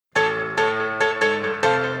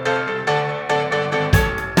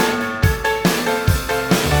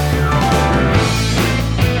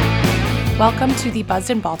Welcome to the Buzzed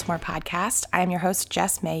in Baltimore podcast. I am your host,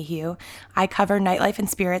 Jess Mayhew. I cover nightlife and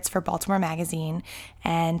spirits for Baltimore Magazine,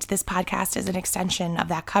 and this podcast is an extension of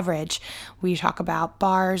that coverage. We talk about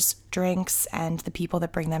bars, drinks, and the people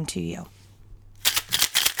that bring them to you.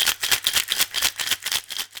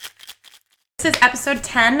 This is episode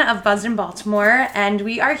 10 of Buzzed in Baltimore, and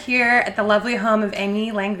we are here at the lovely home of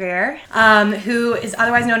Amy Langrier, who is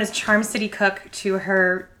otherwise known as Charm City Cook to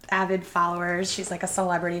her avid followers. She's like a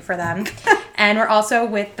celebrity for them. And we're also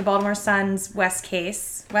with the Baltimore Sun's Wes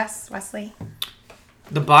Case. Wesley?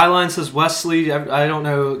 The byline says Wesley. I don't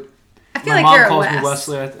know. I feel My like mom you're calls a me Wes.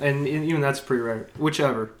 Wesley, and even that's pretty rare.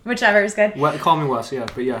 Whichever Whichever is good. Call me Wes, yeah,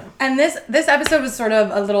 but yeah. And this episode was sort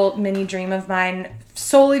of a little mini dream of mine,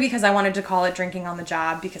 solely because I wanted to call it Drinking on the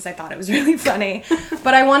Job, because I thought it was really funny.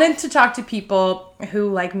 But I wanted to talk to people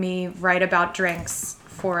who, like me, write about drinks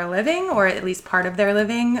for a living, or at least part of their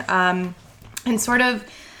living, and sort of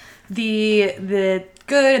the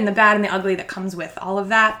good and the bad and the ugly that comes with all of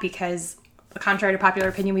that, because contrary to popular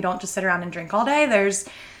opinion, we don't just sit around and drink all day. There's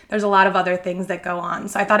a lot of other things that go on.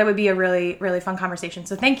 So I thought it would be a really, really fun conversation.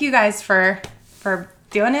 So thank you guys for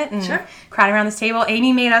doing it and crowding around this table.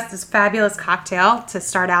 Amy made us this fabulous cocktail to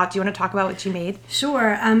start out. Do you want to talk about what you made?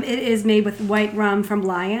 Sure. It is made with white rum from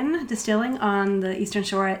Lion Distilling on the Eastern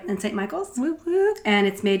Shore in St. Michael's. Woo woo. And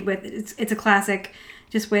it's made with, it's a classic,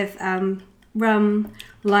 just with rum,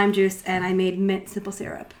 lime juice, and I made mint simple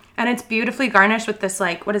syrup. And it's beautifully garnished with this,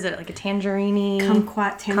 like, what is it, like a tangerine?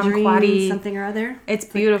 Kumquat tangerine, kumquat-y something or other. It's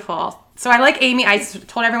beautiful. So I like Amy. I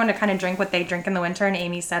told everyone to kind of drink what they drink in the winter, and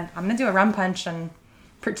Amy said, I'm going to do a rum punch, and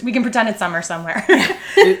we can pretend it's summer somewhere.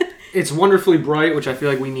 It's wonderfully bright, which I feel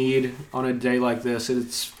like we need on a day like this.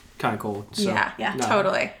 It's kind of cold. So, Yeah,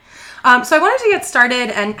 totally. So I wanted to get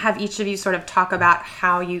started and have each of you sort of talk about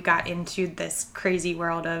how you got into this crazy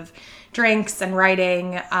world of drinks and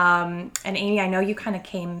writing. And Amy, I know you kind of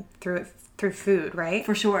came through it through food, right?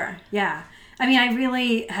 For sure, yeah. I mean, I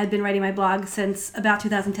really had been writing my blog since about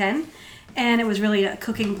 2010, and it was really a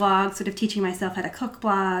cooking blog, sort of teaching myself how to cook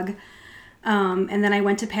blog. And then I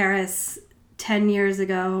went to Paris 10 years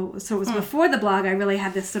ago, so it was before the blog. I really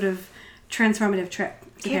had this sort of transformative trip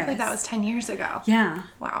to I can't Paris. believe that was 10 years ago. Yeah.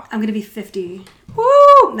 Wow. I'm going to be 50.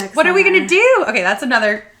 Woo! Next What are we summer. going to do? Okay, that's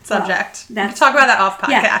another subject. We can talk about that off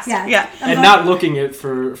podcast. Yeah. And not looking it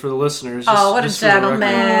for the listeners. Oh, what a just for the record.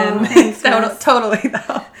 gentleman. Oh, thanks, Totally,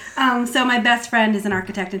 though. So my best friend is an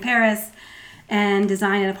architect in Paris and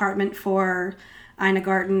designed an apartment for Ina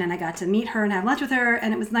Garten, and I got to meet her and have lunch with her,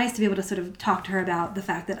 and it was nice to be able to sort of talk to her about the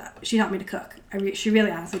fact that she taught me to cook. She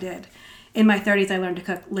really honestly did. In my 30s, I learned to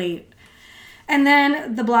cook late. And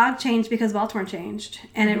then the blog changed because Baltimore changed,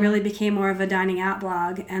 and it really became more of a dining out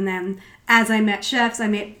blog. And then as I met chefs, I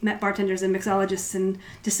met bartenders and mixologists and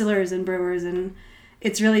distillers and brewers, and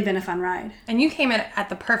it's really been a fun ride. And you came in at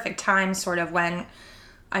the perfect time, sort of when,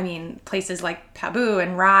 I mean, places like Pabu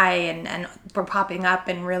and Rye and were popping up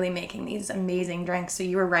and really making these amazing drinks. So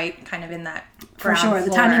you were right kind of in that For ground sure, the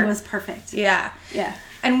floor. timing was perfect. Yeah. Yeah.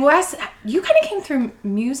 And Wes, you kind of came through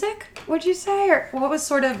music, would you say? Or what's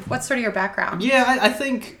sort of your background? Yeah, I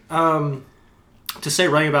think to say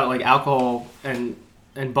writing about like alcohol and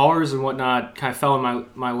bars and whatnot kind of fell in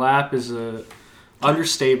my lap is a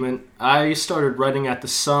understatement. I started writing at The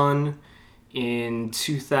Sun in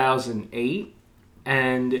 2008,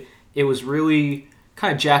 and it was really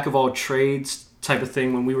kind of jack of all trades type of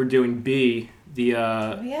thing when we were doing B,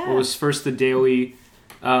 what was first the daily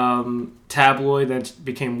tabloid that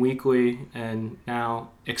became weekly and now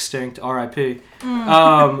extinct, R.I.P. Is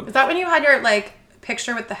that when you had your like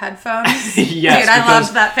picture with the headphones? Yes, Dude, I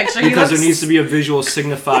loved that picture. Because there needs to be a visual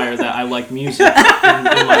signifier that I like music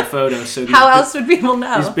in my photo. So how else would people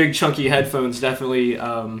know? These big chunky headphones definitely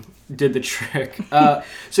did the trick.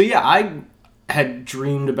 So yeah, I had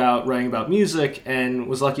dreamed about writing about music and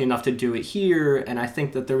was lucky enough to do it here. And I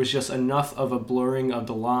think that there was just enough of a blurring of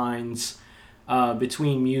the lines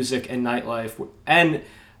between music and nightlife. And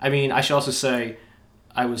I mean, I should also say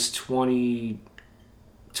I was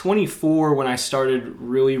 24 when I started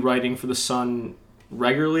really writing for The Sun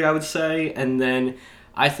regularly, I would say. And then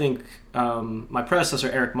I think my predecessor,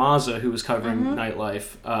 Eric Mazza, who was covering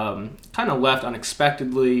nightlife, kind of left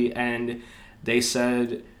unexpectedly, and they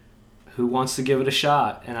said, who wants to give it a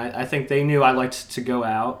shot? And I think they knew I liked to go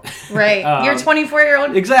out. Right. You're a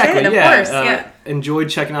 24-year-old exactly, kid, of yeah. course. Enjoyed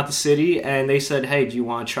checking out the city, and they said, hey, do you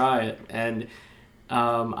want to try it? And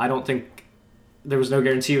I don't think there was no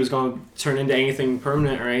guarantee it was going to turn into anything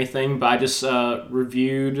permanent or anything, but I just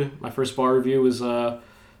reviewed, my first bar review was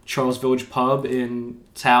Charles Village Pub in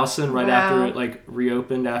Towson right after it like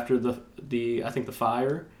reopened after the I think the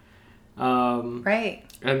fire. Right.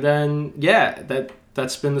 And then,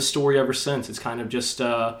 that's been the story ever since. It's kind of just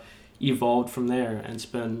evolved from there, and it's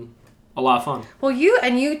been a lot of fun. Well,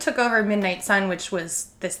 you took over Midnight Sun, which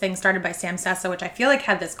was this thing started by Sam Sessa, which I feel like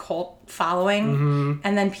had this cult following. Mm-hmm.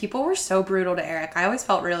 And then people were so brutal to Eric. I always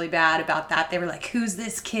felt really bad about that. They were like, "Who's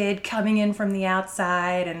this kid coming in from the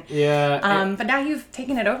outside?" And but now you've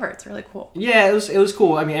taken it over. It's really cool. Yeah, it was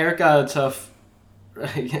cool. I mean, Eric got a tough.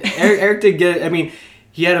 Eric did get. I mean,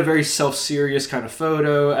 he had a very self-serious kind of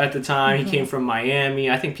photo at the time. Mm-hmm. He came from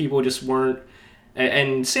Miami. I think people just weren't.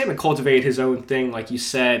 And Sam had cultivated his own thing, like you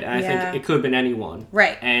said, and I think it could have been anyone.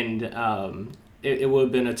 Right. And it would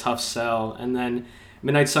have been a tough sell. And then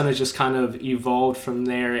Midnight Sun has just kind of evolved from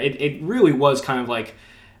there. It really was kind of like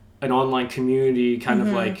an online community, kind of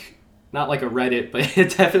like, not like a Reddit, but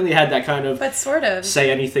it definitely had that kind of... But sort of.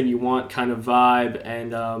 Say anything you want kind of vibe.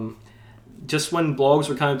 And just when blogs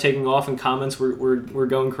were kind of taking off and comments were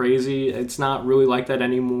going crazy, it's not really like that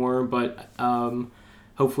anymore. But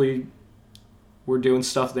hopefully... we're doing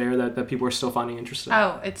stuff there that people are still finding interesting.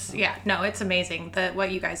 Oh, it's amazing.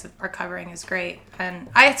 What you guys are covering is great. And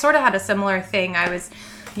I sort of had a similar thing. I was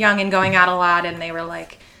young and going out a lot, and they were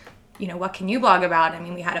like, what can you blog about? I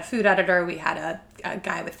mean, we had a food editor, we had a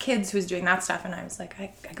guy with kids who was doing that stuff, and I was like,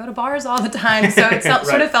 I go to bars all the time, so it Right.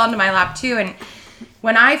 sort of fell into my lap too. And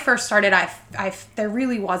when I first started, there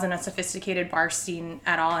really wasn't a sophisticated bar scene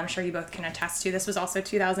at all. I'm sure you both can attest to. This was also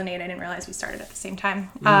 2008. I didn't realize we started at the same time.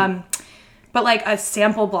 But like a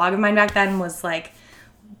sample blog of mine back then was like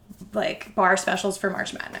bar specials for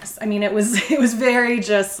March Madness. I mean, it was very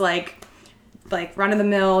just like run of the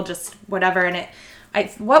mill, just whatever. And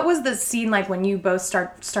what was the scene like when you both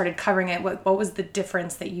started covering it? What was the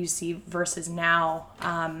difference that you see versus now,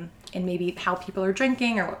 in maybe how people are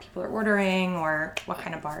drinking or what people are ordering or what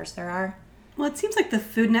kind of bars there are? Well, it seems like the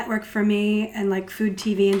Food Network for me and like food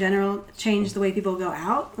TV in general changed the way people go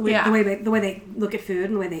out, the way they look at food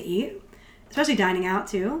and the way they eat. Especially dining out,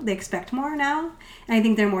 too. They expect more now. And I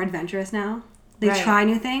think they're more adventurous now. They try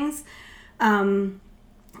new things.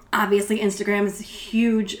 Obviously, Instagram has a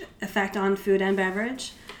huge effect on food and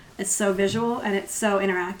beverage. It's so visual and it's so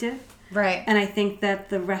interactive. Right. And I think that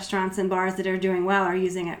the restaurants and bars that are doing well are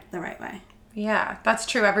using it the right way. Yeah, that's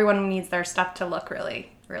true. Everyone needs their stuff to look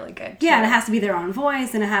really, really good. Yeah, and it has to be their own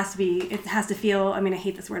voice, and it has to feel, I mean, I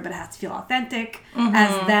hate this word, but it has to feel authentic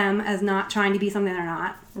as them, as not trying to be something they're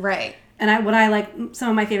not. Right. And what I like, some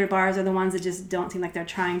of my favorite bars are the ones that just don't seem like they're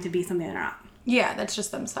trying to be something they're not. Yeah, that's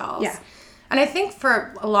just themselves. Yeah. And I think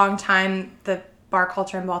for a long time, the bar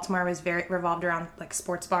culture in Baltimore was very revolved around like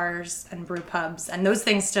sports bars and brew pubs, and those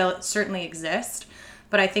things still certainly exist.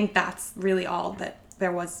 But I think that's really all that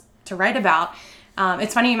there was to write about.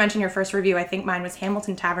 It's funny you mentioned your first review. I think mine was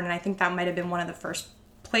Hamilton Tavern, and I think that might have been one of the first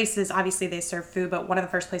places, obviously they serve food, but one of the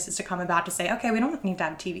first places to come about to say, okay, we don't need to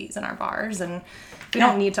have TVs in our bars, and we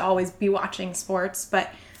don't need to always be watching sports. But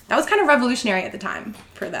that was kind of revolutionary at the time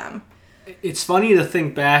for them. It's funny to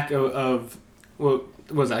think back of what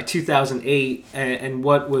was that, 2008, and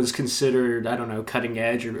what was considered, I don't know, cutting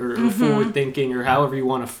edge or forward thinking, or however you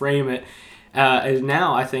want to frame it. And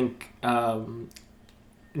now I think, not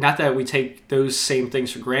that we take those same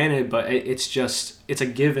things for granted, but it's a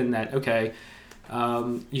given that, okay,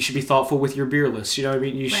 you should be thoughtful with your beer list. You know what I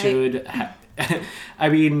mean? You should. I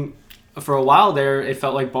mean, for a while there, it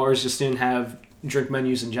felt like bars just didn't have drink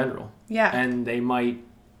menus in general. Yeah. And they might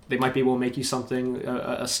be able to make you something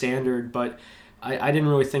a standard, but I didn't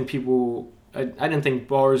really think people. I didn't think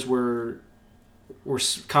bars were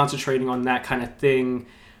concentrating on that kind of thing.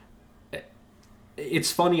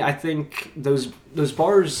 It's funny. I think those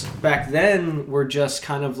bars back then were just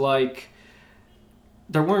kind of like.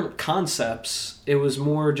 There weren't concepts. It was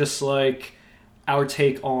more just like our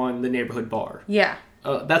take on the neighborhood bar. Yeah.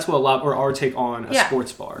 That's what or our take on a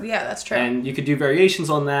sports bar. Yeah, that's true. And you could do variations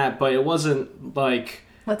on that, but it wasn't like...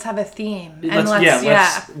 Let's have a theme.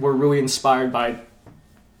 We're really inspired by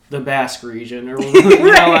the Basque region, or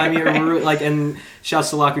you know, I mean, and shouts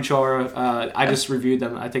to La Cuchara. I just reviewed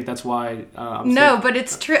them. I think that's why. But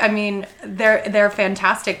it's true. I mean, they're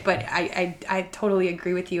fantastic. But I totally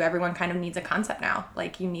agree with you. Everyone kind of needs a concept now.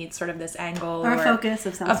 Like you need sort of this angle or a focus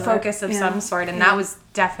of some sort. A focus of some sort, and that was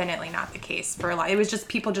definitely not the case for a lot. It was just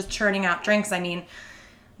people just churning out drinks. I mean,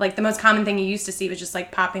 like the most common thing you used to see was just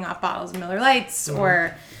like popping off bottles of Miller Lights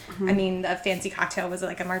or. I mean, a fancy cocktail was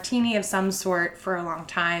like a martini of some sort for a long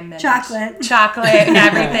time. And chocolate and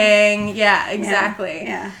everything. Yeah, exactly.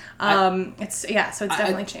 Yeah. So it's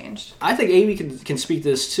definitely changed. I think Amy can speak to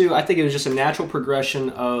this too. I think it was just a natural progression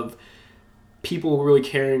of people really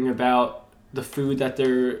caring about the food that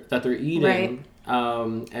they're eating,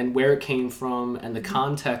 and where it came from and the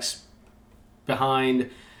context behind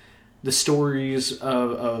the stories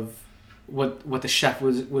of what the chef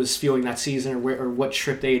was feeling that season, or what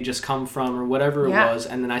trip they had just come from, or whatever it was.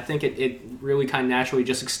 And then I think it really kind of naturally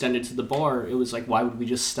just extended to the bar. It was like, why would we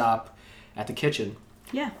just stop at the kitchen?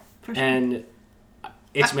 Yeah, for sure. And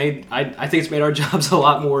it's made I think it's made our jobs a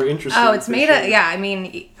lot more interesting. Oh, it's made I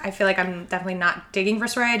mean, I feel like I'm definitely not digging for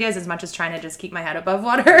story ideas as much as trying to just keep my head above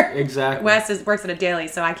water. Exactly. Wes works at a daily,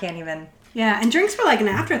 so I can't even. Yeah, and drinks were like an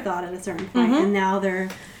afterthought at a certain point, and now they're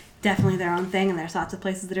definitely their own thing, and there's lots of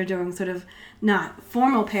places that are doing sort of not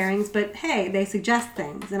formal pairings, but hey, they suggest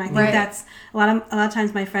things, and I think that's a lot of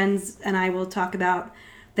times my friends and I will talk about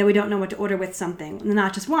that we don't know what to order with something,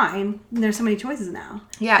 not just wine. There's so many choices now.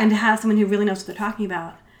 Yeah. And to have someone who really knows what they're talking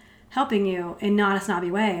about helping you in not a snobby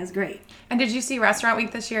way is great. And did you see Restaurant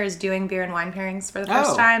Week this year is doing beer and wine pairings for the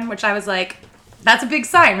first time, which I was like, that's a big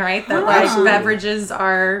sign, right? That beverages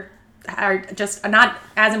are just not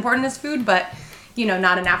as important as food, but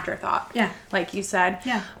not an afterthought. Yeah. Like you said.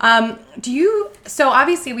 Yeah. So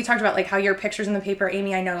obviously we talked about like how your pictures in the paper,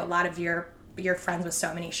 Amy, I know a lot of your friends with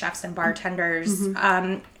so many chefs and bartenders.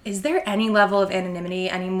 Is there any level of anonymity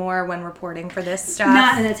anymore when reporting for this stuff?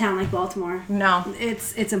 Not in a town like Baltimore. No.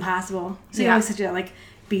 It's impossible. So you always have to like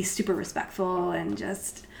be super respectful and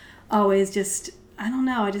just always I don't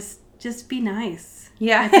know, just be nice.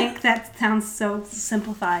 Yeah. I think that sounds so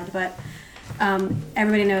simplified, but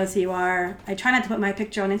everybody knows who you are. I try not to put my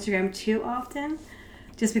picture on Instagram too often,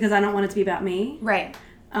 just because I don't want it to be about me. Right.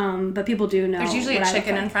 But people do know. There's usually a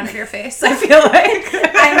chicken in front of your face, I feel like.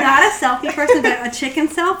 I'm not a selfie person, but a chicken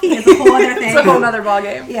selfie is a whole other thing. It's a whole other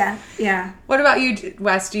ballgame. Yeah. What about you,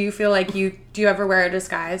 Wes? Do you feel like do you ever wear a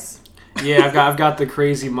disguise? Yeah, I've got the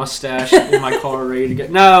crazy mustache in my car ready to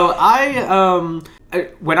get. No,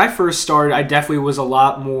 when I first started, I definitely was a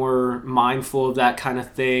lot more mindful of that kind of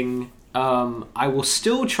thing. I will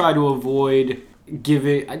still try to avoid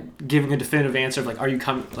giving a definitive answer of like, are you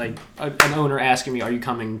coming? Like an owner asking me, are you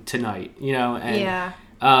coming tonight? And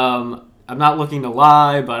I'm not looking to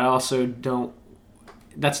lie, but I also don't.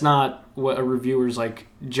 That's not what a reviewer's like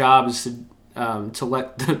job is to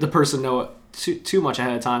let the person know too much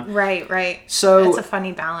ahead of time. Right. So it's a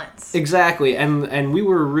funny balance. Exactly, and we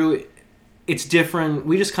were really. It's different.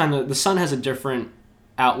 We just kind of the Sun has a different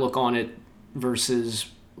outlook on it versus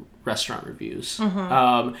restaurant reviews.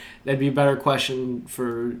 That'd be a better question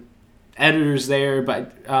for editors there,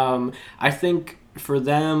 but I think for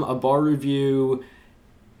them a bar review,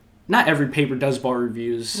 not every paper does bar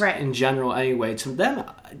reviews in general anyway. To them,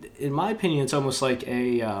 in my opinion, it's almost like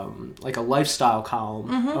a lifestyle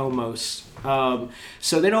column almost.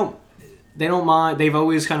 So they don't mind. They've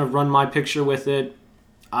always kind of run my picture with it.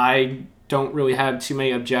 I don't really have too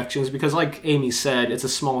many objections because, like Amy said, it's a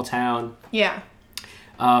small town. Yeah.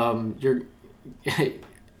 Your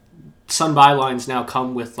Sun bylines now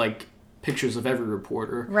come with like pictures of every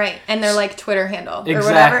reporter, right? And they're like Twitter handle or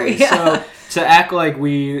exactly. whatever. Yeah. So to act like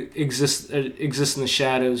we exist in the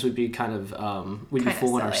shadows would be kind of we'd be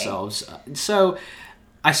fooling ourselves. So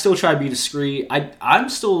I still try to be discreet. I'm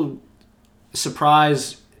still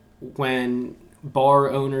surprised when bar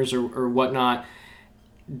owners or whatnot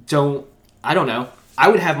don't. I don't know. I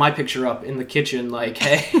would have my picture up in the kitchen, like,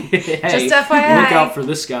 hey, just FYI, look out for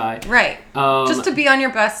this guy. Right. Just to be on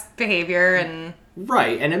your best behavior and.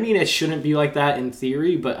 Right, and I mean, it shouldn't be like that in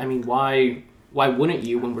theory, but I mean, why wouldn't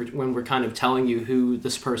you when we're kind of telling you who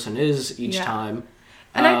this person is each time?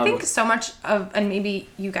 And I think so much of, and maybe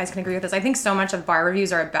you guys can agree with this, I think so much of bar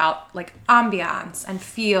reviews are about like ambiance and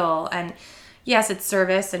feel and. Yes, it's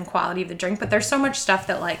service and quality of the drink, but there's so much stuff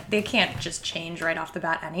that like they can't just change right off the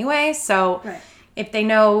bat anyway. So if they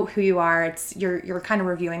know who you are, it's you're kind of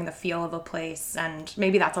reviewing the feel of a place, and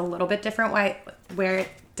maybe that's a little bit different where it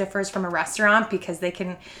differs from a restaurant because they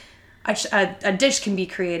can a dish can be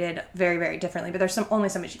created very, very differently, but there's only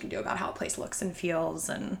so much you can do about how a place looks and feels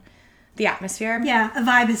and the atmosphere. Yeah, a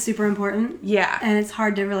vibe is super important. Yeah, and it's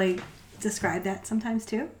hard to really describe that sometimes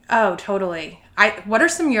too. Oh, totally. What are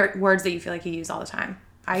some of your words that you feel like you use all the time?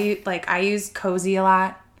 I use cozy a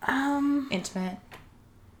lot. Intimate.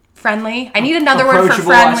 Friendly. I need another word for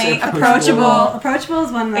friendly. Approachable. Approachable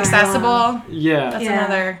is one. Accessible. Yeah. That's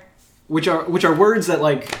another. Which are words that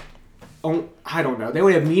like, I don't know. They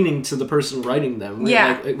only have meaning to the person writing them.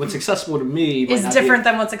 Yeah. Like, what's accessible to me is different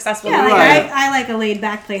than what's accessible to me. Like I like a laid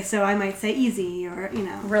back place, so I might say easy or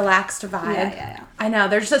relaxed vibe. Yeah. I know.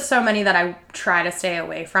 There's just so many that I try to stay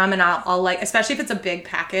away from, and I'll like, especially if it's a big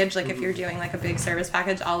package. Like if you're doing like a big service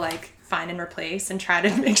package, I'll like find and replace and try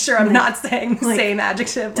to make sure I'm not saying the same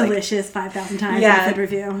adjective. Delicious 5,000 times in a food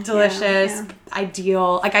review. Delicious,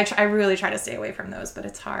 ideal. Like I really try to stay away from those, but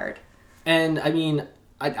it's hard. And I mean,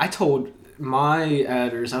 I told my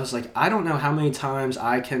editors, I was like, I don't know how many times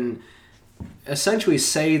I can essentially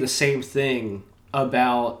say the same thing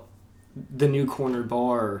about the new corner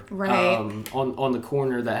bar, Right. On the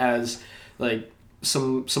corner that has like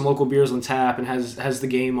some local beers on tap and has the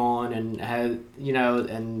game on and has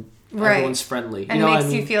and Right. everyone's friendly. And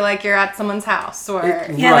makes you feel like you're at someone's house or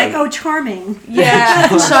Yeah, Right. like, oh, charming. yeah,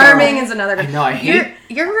 charming is another. I know, I hate-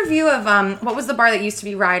 your review of what was the bar that used to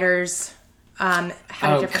be Riders? Had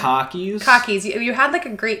a different Cockies. You had like a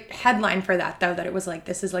great headline for that though, that it was like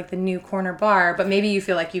this is like the new corner bar, but maybe you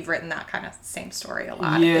feel like you've written that kind of same story a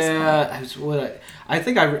lot. Yeah, I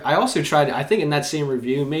think I also tried. I think in that same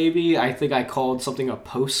review, maybe I think I called something a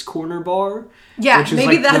post corner bar. Yeah, which is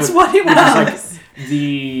maybe like that's what it which was. is like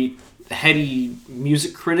the heady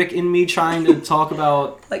music critic in me trying to talk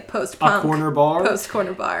about Like post a punk, corner bar. post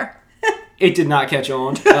corner bar. It did not catch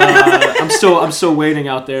on. I'm still waiting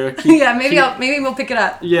out there. Yeah, maybe we'll pick it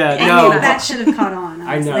up. Yeah, And no. that should have caught on,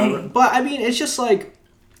 I honestly. know, but I mean, it's just like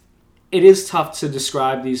it is tough to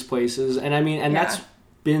describe these places, and I mean, and Yeah. that's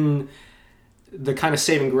been the kind of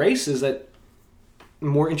saving grace is that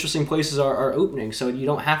more interesting places are opening, so you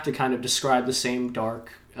don't have to kind of describe the same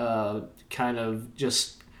dark kind of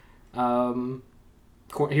just.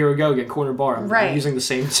 Here we go again, corner bar. I'm Right. using the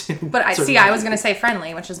same. But I was gonna say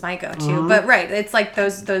Friendly, which is my go-to. Mm-hmm. But right, it's like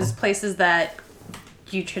those places that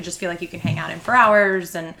you could just feel like you can hang out in for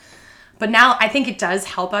hours. But now I think it does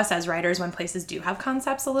help us as writers when places do have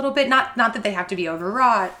concepts a little bit. Not that they have to be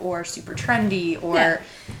overwrought or super trendy or Yeah.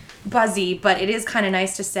 buzzy, but it is kind of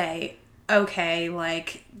nice to say, okay,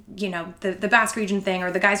 like, you know, the Basque region thing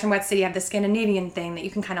or the guys from Wet City have the Scandinavian thing that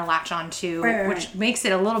you can kind of latch on to, Right. which makes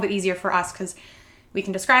it a little bit easier for us because we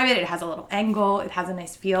can describe it. It has a little angle. It has a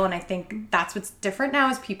nice feel. And I think that's what's different now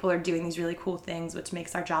is people are doing these really cool things, which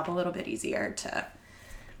makes our job a little bit easier to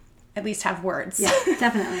at least have words. Yeah,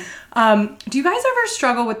 definitely. Do you guys ever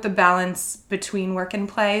struggle with the balance between work and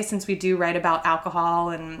play, since we do write about alcohol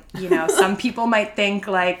and, you know, some people might think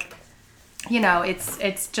like, you know,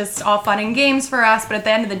 it's just all fun and games for us, but at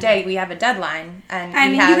the end of the day, we have a deadline. And I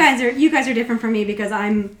we mean, have, you guys are different from me because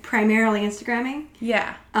I'm primarily Instagramming.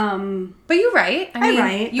 yeah. Um, But you write. I mean,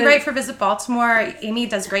 write, you but- write for Visit Baltimore. Amy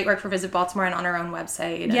does great work for Visit Baltimore and on her own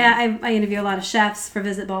website. And yeah, I interview a lot of chefs for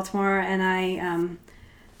Visit Baltimore, and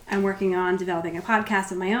I'm working on developing a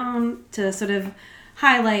podcast of my own to sort of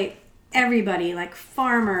highlight everybody, like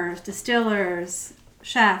farmers, distillers,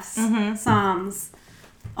 chefs, somms,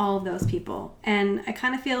 all of those people. And I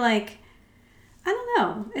kind of feel like, I don't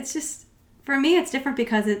know, it's just, for me, it's different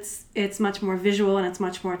because it's much more visual and it's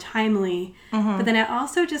much more timely. But then I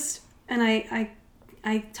also just, and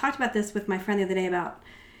I talked about this with my friend the other day about,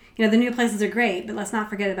 you know, the new places are great, but let's not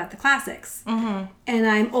forget about the classics. And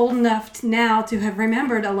I'm old enough now to have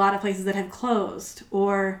remembered a lot of places that have closed,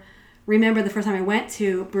 or remember the first time I went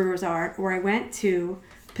to Brewer's Art, or I went to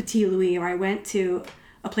Petit Louis, or I went to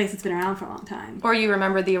a place that's been around for a long time. Or you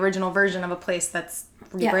remember the original version of a place that's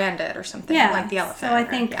rebranded or something, Yeah, like the Elephant. so I or-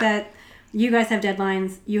 think yeah. that you guys have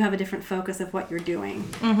deadlines. You have a different focus of what you're doing.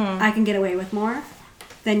 I can get away with more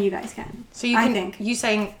than you guys can. So you I can, think. you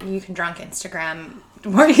saying you can drunk Instagram.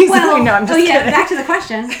 Were you Well, saying? No, I'm just kidding. back to the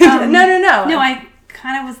question. No. No, I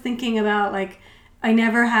kind of was thinking about, like, I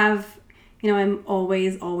never have, you know, I'm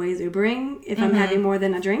always Ubering if I'm having more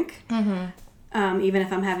than a drink. Even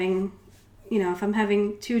if I'm having, you know, if I'm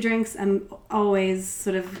having 2 drinks, I'm always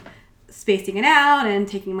sort of spacing it out and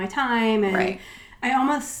taking my time. And Right. I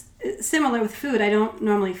almost, similar with food, I don't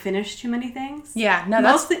normally finish too many things. Yeah, no,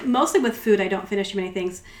 that's Mostly with food, I don't finish too many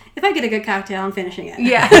things. If I get a good cocktail, I'm finishing it.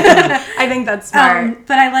 yeah. I think that's smart.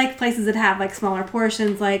 But I like places that have like smaller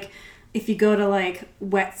portions. Like if you go to like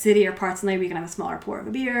Wet City or Parts and Labor, you can have a smaller pour of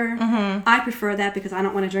a beer. I prefer that because I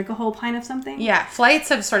don't want to drink a whole pint of something. Yeah, flights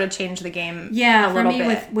have sort of changed the game. Yeah, a for little me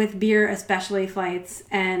bit. with beer, especially flights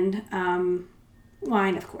and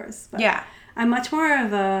wine, of course. But Yeah. I'm much more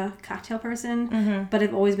of a cocktail person, but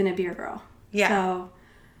I've always been a beer girl. Yeah. So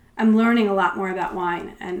I'm learning a lot more about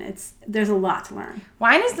wine, and there's a lot to learn.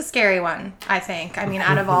 Wine is the scary one, I think. I mean,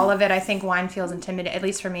 out of all of it, I think wine feels intimidating. At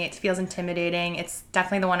least for me, it feels intimidating. It's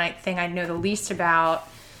definitely the one thing I know the least about.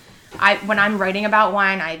 When I'm writing about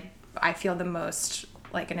wine, I feel the most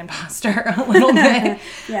like an imposter a little bit.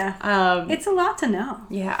 Yeah. It's a lot to know.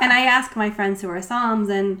 Yeah. And I ask my friends who are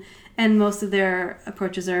somms, and most of their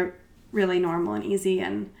approaches are really normal and easy,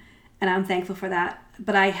 and I'm thankful for that.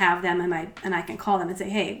 But I have them, and I can call them and say,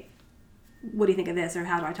 hey, what do you think of this, or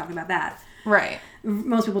how do I talk about that? Right.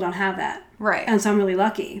 Most people don't have that. Right. And so I'm really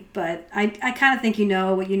lucky. But I kind of think you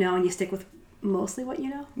know what you know, and you stick with mostly what you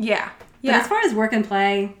know. Yeah. But Yeah. as far as work and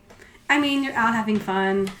play, I mean, you're out having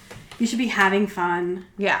fun. You should be having fun.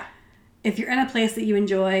 Yeah. if you're in a place that you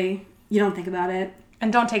enjoy, you don't think about it.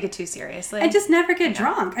 And don't take it too seriously. And just never get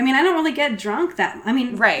drunk. I mean, I don't really get drunk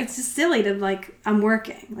right. It's just silly to, like, I'm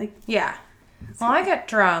working. Like, yeah. Well, I get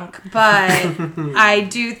drunk, but I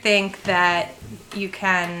do think that you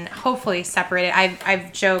can hopefully separate it.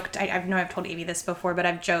 I've joked, I know I've told Amy this before, but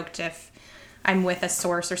I've joked if I'm with a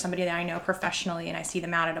source or somebody that I know professionally and I see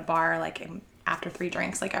them out at a bar, like, after 3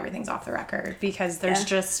 drinks, like, everything's off the record, because there's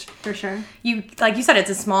just... For sure. Like you said, it's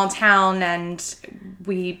a small town, and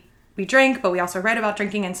we drink, but we also write about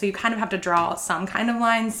drinking, and so you kind of have to draw some kind of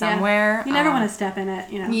line somewhere. Yeah. You never want to step in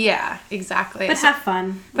it, you know. Yeah, exactly. But have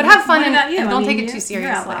fun. But have fun, and about you? don't take it too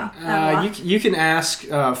seriously. You can ask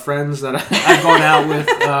friends that I've gone out with,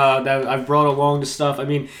 that I've brought along to stuff. I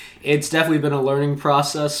mean, it's definitely been a learning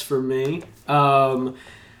process for me.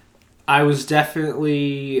 I was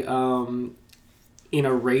definitely in a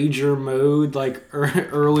rager mode, like,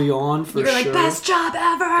 early on, for sure. You're like, best job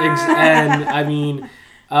ever! And, I mean...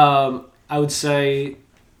 I would say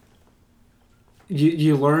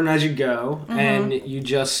you learn as you go, and you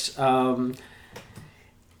just I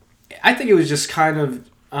think it was just kind of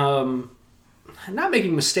not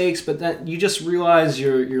making mistakes, but that you just realize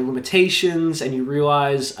your limitations, and you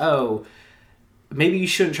realize, oh, maybe you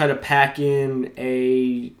shouldn't try to pack in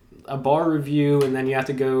a bar review and then you have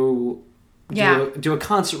to go do a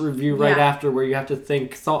concert review right after, where you have to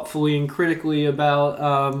think thoughtfully and critically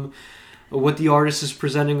about what the artist is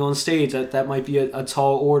presenting on stage. That might be a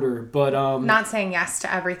tall order, but not saying yes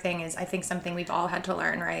to everything is, I think, something we've all had to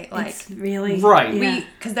learn, right? Like, it's really right.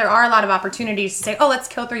 Because there are a lot of opportunities to say, oh, let's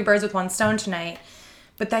kill 3 birds with 1 stone tonight,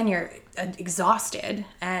 but then you're exhausted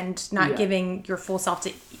and not giving your full self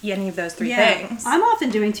to any of those 3 things. I'm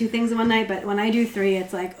often doing 2 things in one night, but when I do 3,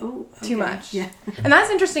 it's like, oh, okay. Too much. Yeah. And that's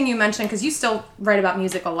interesting you mentioned, because you still write about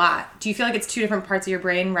music a lot. Do you feel like it's 2 different parts of your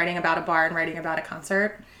brain, writing about a bar and writing about a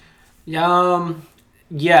concert?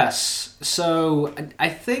 Yes. So I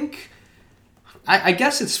think, I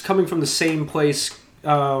guess it's coming from the same place,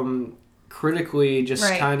 critically,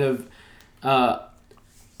 just kind of,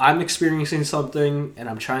 I'm experiencing something and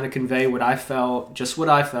I'm trying to convey what I felt,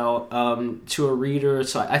 to a reader.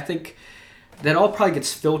 So I think that all probably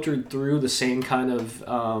gets filtered through the same kind of,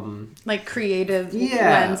 like, creative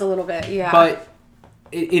lens a little bit. Yeah. But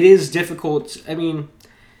it is difficult. I mean,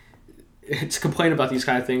 to complain about these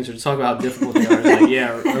kind of things or to talk about how difficult they are. It's like,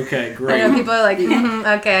 yeah, okay, great. I know people are like,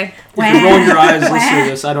 okay. If you're rolling your eyes, listen to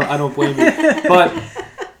this. I don't blame you. But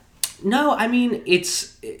no, I mean,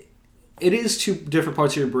 it is 2 different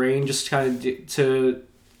parts of your brain. Just kind of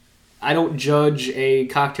I don't judge a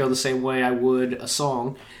cocktail the same way I would a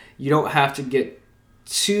song. You don't have to get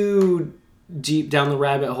too deep down the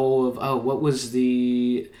rabbit hole of, what was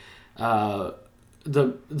the bar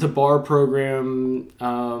program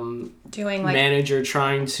doing, like, manager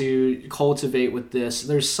trying to cultivate with this.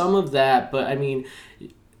 There's some of that, but I mean,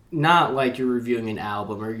 not like you're reviewing an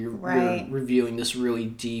album or you're reviewing this really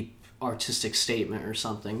deep artistic statement or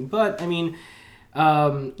something. But I mean, you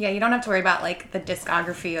don't have to worry about, like, the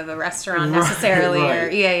discography of a restaurant necessarily.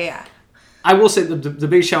 Right. Or I will say the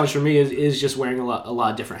big challenge for me is just wearing a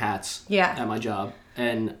lot of different hats at my job,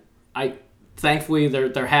 and thankfully,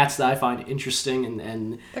 they're hats that I find interesting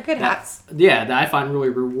and they're good hats. Yeah, that I find really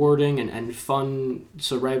rewarding and fun.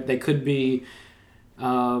 So they could be,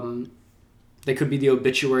 the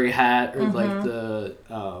obituary hat or like the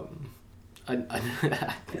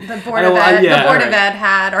Board of Ed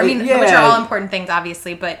hat, or I mean, which are all important things,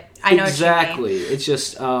 obviously. But I know exactly. It's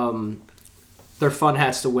just they're fun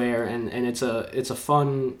hats to wear, and it's a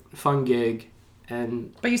fun gig.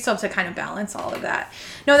 But you still have to kind of balance all of that.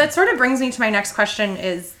 No, that sort of brings me to my next question,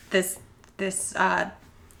 is this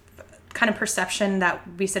kind of perception that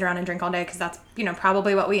we sit around and drink all day, because that's,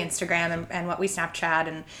 probably what we Instagram and what we Snapchat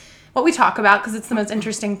and what we talk about, because it's the most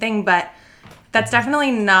interesting thing. But that's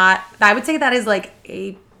definitely not, I would say that is like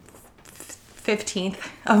a 15th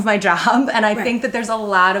of my job. And I think that there's a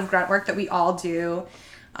lot of grunt work that we all do.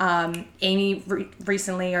 Amy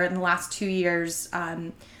recently, or in the last 2 years,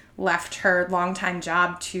 left her longtime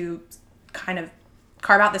job to kind of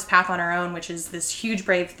carve out this path on her own, which is this huge,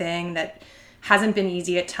 brave thing that hasn't been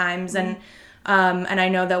easy at times. And I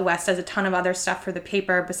know that Wes does a ton of other stuff for the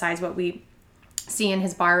paper besides what we see in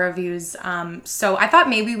his bar reviews. So I thought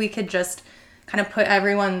maybe we could just kind of put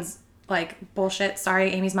everyone's, like, bullshit,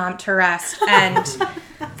 sorry, Amy's mom, to rest and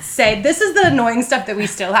say, this is the annoying stuff that we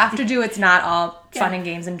still have to do. It's not all fun and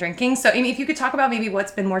games and drinking. So, Amy, if you could talk about maybe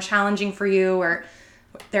what's been more challenging for you, or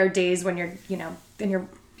there are days when you're, in your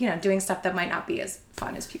doing stuff that might not be as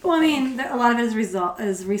fun as people Well, I think. mean, a lot of it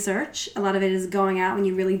is research. A lot of it is going out when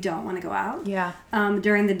you really don't want to go out. Yeah.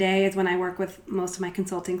 During the day is when I work with most of my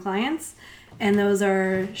consulting clients. And those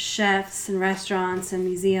are chefs and restaurants and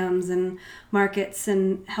museums and markets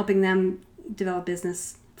and helping them develop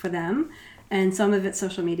business for them. And some of it's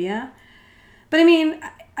social media. But I mean,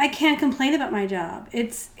 I can't complain about my job.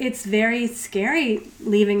 It's very scary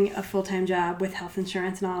leaving a full-time job with health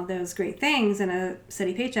insurance and all of those great things and a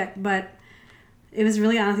steady paycheck. But it was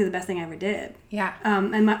really honestly the best thing I ever did. Yeah.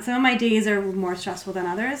 And some of my days are more stressful than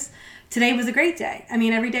others. Today was a great day. I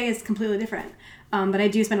mean, every day is completely different. But I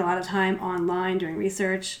do spend a lot of time online doing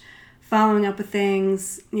research, following up with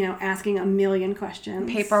things, asking a million questions.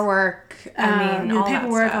 Paperwork. I mean, all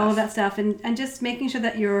paperwork, that stuff. all of that stuff. And just making sure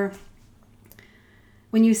that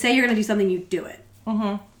when you say you're going to do something, you do it.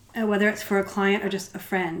 Mm-hmm. Whether it's for a client or just a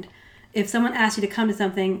friend. If someone asks you to come to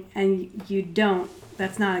something and you don't,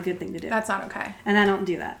 that's not a good thing to do. That's not okay. And I don't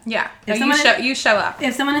do that. Yeah. If No, someone- you show up.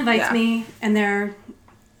 If someone invites me and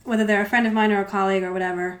whether they're a friend of mine or a colleague or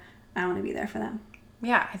whatever, I want to be there for them.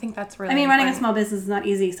 Yeah, I think that's really I mean, running a important. small business is not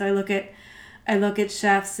easy. So I look at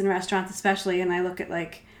chefs and restaurants especially, and I look at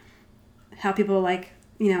like how people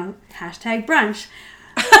hashtag brunch.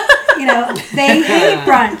 They hate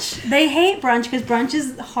brunch. They hate brunch because brunch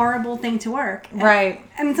is a horrible thing to work. Right.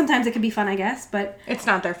 I mean, sometimes it can be fun, I guess, but It's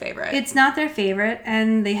not their favorite. it's not their favorite,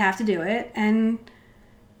 and they have to do it. And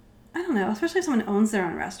I don't know, especially if someone owns their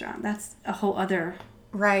own restaurant, that's a whole other.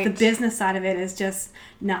 right. The business side of it is just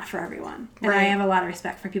not for everyone. And I Right. have a lot of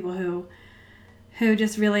respect for people who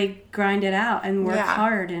just really grind it out and work Yeah.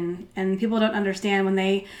 hard. And people don't understand when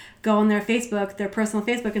they go on their personal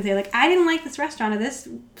Facebook, and say, like, I didn't like this restaurant or this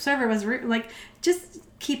server was rude. Like, just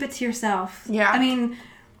keep it to yourself. Yeah. I mean,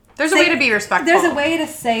 There's a way to be respectful. there's a way to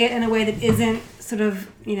say it in a way that isn't sort of,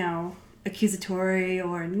 accusatory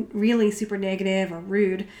or really super negative or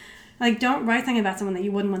rude. Like, don't write something about someone that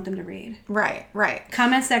you wouldn't want them to read. Right.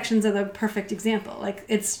 Comment sections are the perfect example. Like,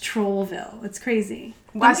 it's Trollville. It's crazy.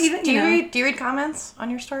 Wes, Even, do you read comments on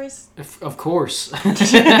your stories? Of course.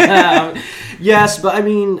 Yes, but I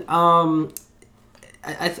mean,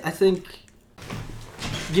 I think,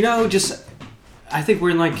 I think we're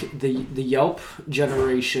in like the Yelp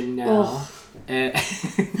generation now. Ugh. And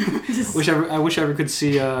I wish I ever could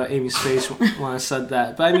see Amy's face when I said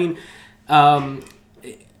that. But I mean,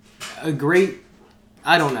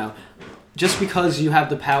 I don't know. Just because you have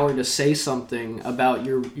the power to say something about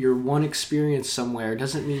your one experience somewhere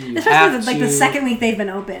doesn't mean you have Especially to. the second week they've been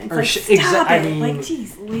open. It's Or like, sh- stop I it. mean, Like,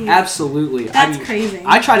 geez, leave. Absolutely. That's crazy.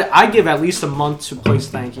 I give at least a month to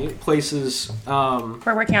places.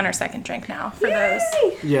 We're working on our second drink now for those.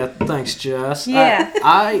 Yeah, thanks, Jess. Yeah.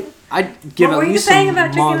 I give What at were you least saying a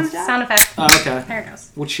about drinking on month. the job? Sound effect. Okay. There it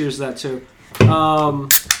goes. We'll cheers that too.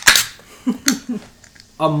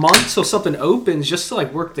 A month till something opens, just to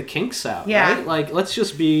like work the kinks out. Yeah. Right? Like, let's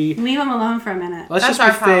just be. Leave them alone for a minute. Let's That's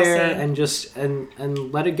just be our fair policy. and just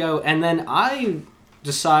and let it go. And then I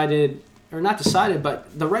decided, or not decided,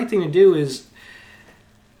 but the right thing to do is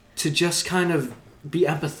to just kind of be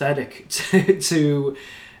empathetic to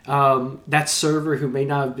that server who may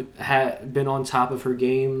not have been on top of her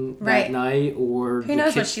game that Right. night, or Who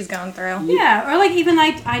knows what she's going through? Yeah, or like even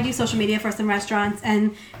I do social media for some restaurants,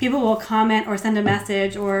 and people will comment or send a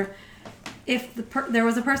message, or if there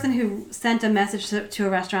was a person who sent a message to a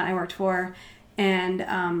restaurant I worked for,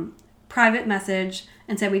 and private message,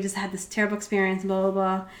 and said, we just had this terrible experience, blah blah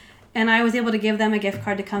blah, and I was able to give them a gift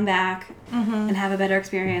card to come back and have a better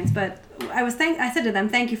experience. But I said to them,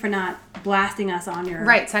 thank you for not blasting us on your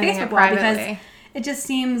Right, sending Facebook it wall, because privately. it just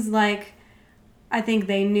seems like I think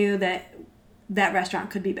they knew that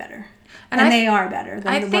restaurant could be better. And And I they are better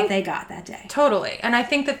I than think- what they got that day. Totally. And I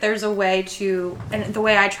think that there's a way to, and the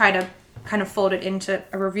way I try to kind of fold it into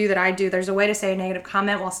a review that I do, there's a way to say a negative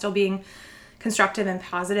comment while still being constructive and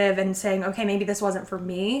positive and saying, okay, maybe this wasn't for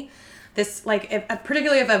me. This, like,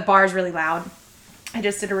 particularly if a bar is really loud. I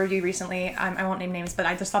just did a review recently. I won't name names, but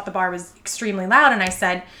I just thought the bar was extremely loud. And I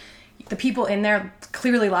said, the people in there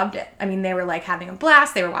clearly loved it. I mean, they were like having a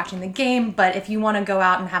blast. They were watching the game. But if you want to go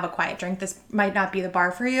out and have a quiet drink, this might not be the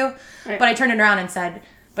bar for you. Right. But I turned it around and said,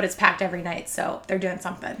 but it's packed every night, so they're doing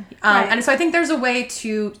something. Right. And so I think there's a way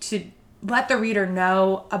to let the reader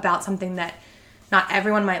know about something that not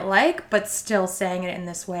everyone might like, but still saying it in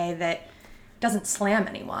this way that doesn't slam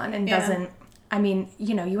anyone and Yeah. doesn't. I mean,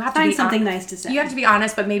 you have Find to be something nice to say. You have to be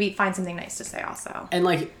honest, but maybe find something nice to say also. And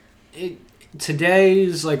like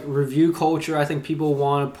today's like review culture, I think people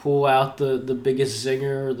want to pull out the biggest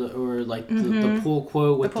zinger, or the pull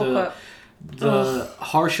quote with pull quote. the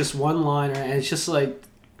harshest one liner, and it's just like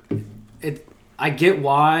I get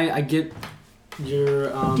why. I get your.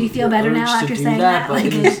 Do you feel your better urge now to after do saying that? But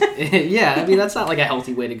it is, yeah, I mean that's not like a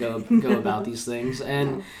healthy way to go about these things,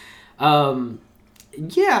 and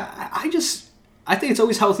yeah, I think it's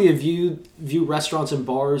always healthy to view restaurants and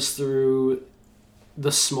bars through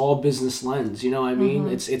the small business lens. You know what I mean?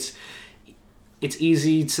 It's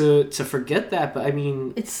easy to forget that, but I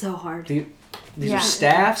mean It's so hard. These are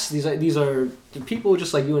staffs. These are people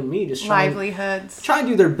just like you and me, just livelihoods. Try and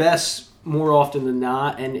do their best more often than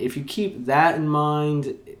not. And if you keep that in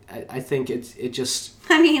mind, I think it just.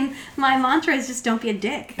 I mean, my mantra is just don't be a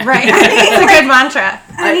dick. Right. It's a good mantra.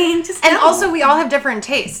 I mean, just and don't. also we all have different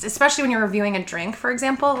tastes, especially when you're reviewing a drink, for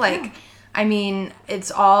example. Like, I mean,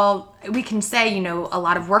 it's all we can say. You know, a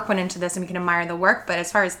lot of work went into this, and we can admire the work. But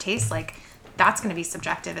as far as taste, like, that's going to be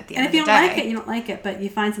subjective at the end of the day. And if you don't like it, you don't like it, but you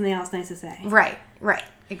find something else nice to say. Right,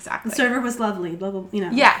 exactly. The server was lovely, blah, blah, you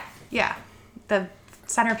know. Yeah. The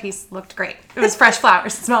centerpiece looked great. It was fresh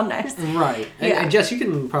flowers. It smelled nice. Right. Yeah. And Jess, you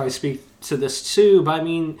can probably speak to this too, but I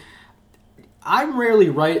mean, I'm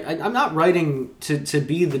not writing to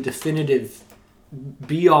be the definitive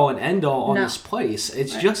be all and end all on this place.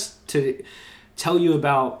 It's just to tell you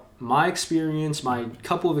about my experience, my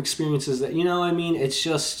couple of experiences that, you know, I mean, it's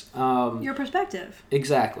just... your perspective.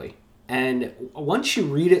 Exactly. And once you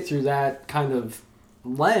read it through that kind of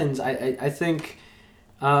lens, I think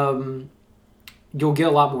you'll get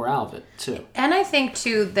a lot more out of it, too. And I think,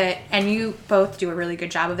 too, that... And you both do a really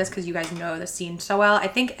good job of this because you guys know the scene so well. I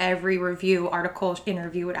think every review, article,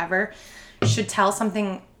 interview, whatever, should tell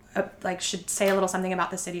something... should say a little something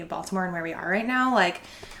about the city of Baltimore and where we are right now. Like...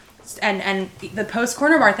 And the post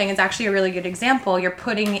corner bar thing is actually a really good example. You're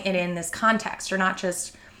putting it in this context. You're not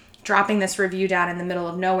just dropping this review down in the middle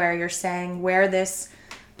of nowhere. You're saying where this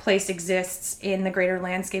place exists in the greater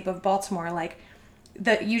landscape of Baltimore. Like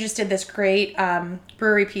you just did this great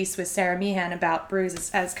brewery piece with Sarah Meehan about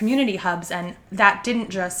breweries as community hubs, and that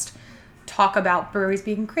didn't just talk about breweries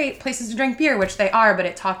being great places to drink beer, which they are, but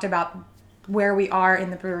it talked about where we are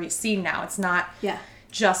in the brewery scene now. It's not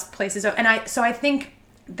just places. And I think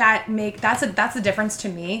that's a difference to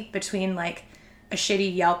me between like a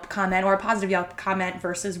shitty Yelp comment or a positive Yelp comment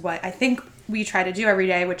versus what I think we try to do every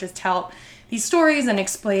day, which is tell these stories and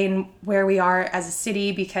explain where we are as a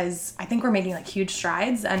city, because I think we're making like huge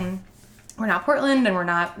strides, and we're not Portland and we're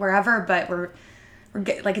not wherever, but we're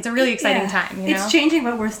like, it's a really exciting time, you know? It's changing,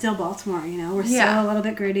 but we're still Baltimore, you know? We're still a little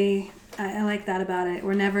bit gritty. I like that about it.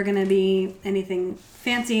 We're never going to be anything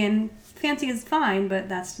fancy, and fancy is fine, but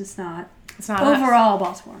that's just not... It's not overall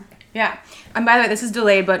Baltimore. Yeah. And by the way, this is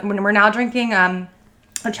delayed, but when we're now drinking a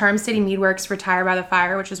Charm City Meadworks Retire by the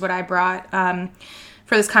Fire, which is what I brought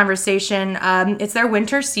for this conversation. It's their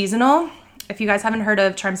winter seasonal. If you guys haven't heard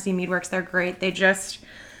of Charm City Meadworks, they're great. They just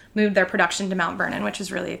moved their production to Mount Vernon, which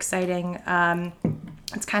is really exciting.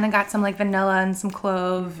 It's kind of got some like vanilla and some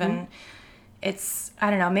clove, and it's, I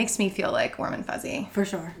don't know, makes me feel like warm and fuzzy. For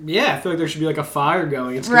sure. Yeah, I feel like there should be like a fire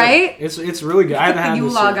going. It's right? Good. It's really good. I haven't had the Yule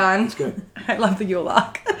this log yet. on. It's good. I love the Yule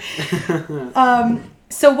log.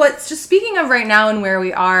 So what's just speaking of right now and where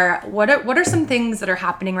we are, what are some things that are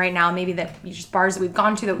happening right now, maybe that you just bars that we've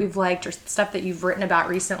gone to that we've liked, or stuff that you've written about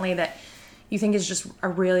recently that you think is just a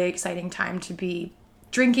really exciting time to be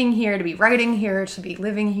drinking here, to be writing here, to be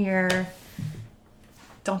living here?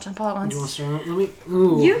 Don't jump all at once. You want to start?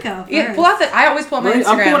 Ooh. You go first. Yeah, pull out I always pull out my Instagram.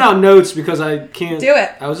 I'm pulling out notes because I can't do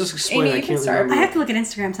it. I was just explaining. Amy, you I can can't start. remember. I have to look at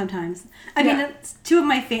Instagram sometimes. I mean, it's two of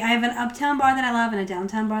my favorite. I have an uptown bar that I love and a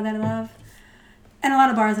downtown bar that I love, and a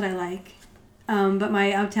lot of bars that I like. But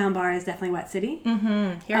my uptown bar is definitely Wet City.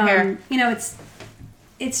 Mm-hmm. Here. You know,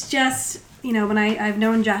 it's just, you know, when I've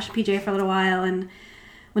known Josh and PJ for a little while, and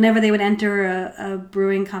whenever they would enter a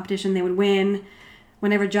brewing competition, they would win.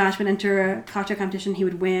 Whenever Josh would enter a cocktail competition, he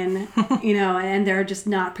would win, you know, and they're just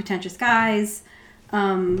not pretentious guys.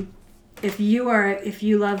 If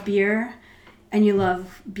you love beer and you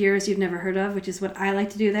love beers you've never heard of, which is what I like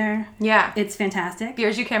to do there. Yeah. It's fantastic.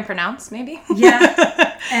 Beers you can't pronounce, maybe?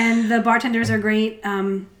 Yeah. And the bartenders are great.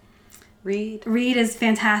 Reed is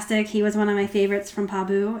fantastic. He was one of my favorites from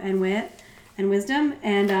Pabu and Wit and Wisdom.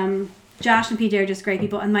 And Josh and PJ are just great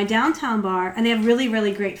people. And my downtown bar, and they have really,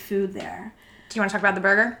 really great food there. Do you want to talk about the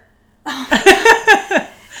burger?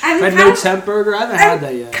 That no temp burger? I haven't had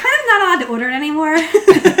that yet. Kind of not allowed to order it anymore.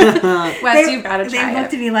 Wes, you've got to try They look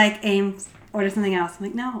it. to be like, Ames, order something else. I'm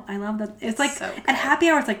like, no, I love that. It's like, so good. at happy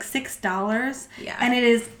hour, it's like $6. Yeah. And it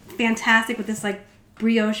is fantastic with this like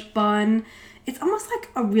brioche bun. It's almost like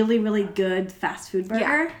a really, really good fast food burger.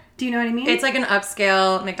 Yeah. Do you know what I mean? It's like an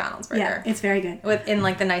upscale McDonald's burger. Yeah, it's very good. In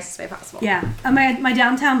like the nicest way possible. Yeah. My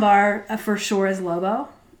downtown bar for sure is Lobo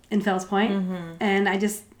in Fells Point. And I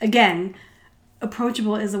just, again,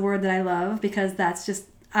 approachable is a word that I love because that's just,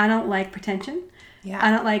 I don't like pretension. Yeah.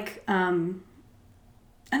 I don't like,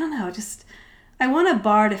 I don't know, just, I want a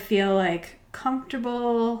bar to feel like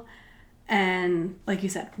comfortable and, like you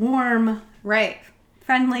said, warm, Right.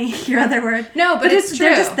 friendly, your other word. No, but it's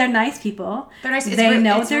true. They're nice people. They're nice. They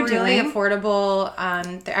know what it's they're really doing. affordable.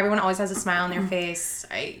 Everyone always has a smile on their face.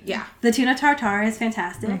 Yeah. The tuna tartare is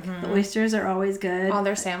fantastic. The oysters are always good. All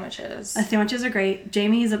their sandwiches. The sandwiches are great.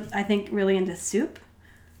 Jamie's, I think, really into soup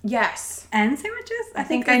Yes. and sandwiches. I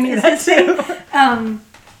think I knew is that his thing. too.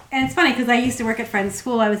 And it's funny because I used to work at Friends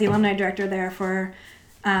School. I was the alumni director there for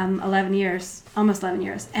 11 years, almost 11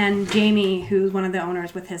 years. And Jamie, who's one of the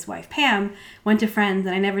owners with his wife Pam, went to Friends,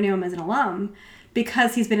 and I never knew him as an alum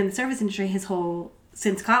because he's been in the service industry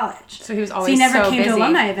since college. So he was always So he never came busy. to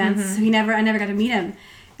alumni events. So I never got to meet him.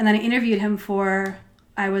 And then I interviewed him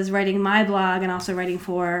I was writing my blog and also writing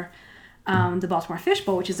for the Baltimore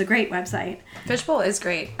Fishbowl, which is a great website. Fishbowl is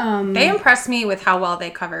great. They impress me with how well they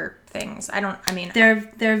cover things. They're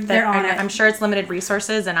on it. I'm sure it's limited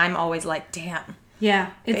resources, and I'm always like, damn.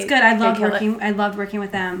 Yeah, it's They- good. I they loved working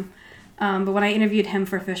with them. But when I interviewed him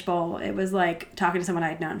for Fishbowl, it was like talking to someone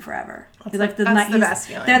I'd known forever. That's He's like the best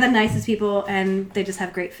feeling. They're the nicest people, and they just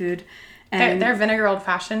have great food. And Their vinegar old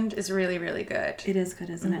fashioned is really, really good. it is good,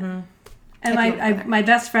 isn't it? And If you like my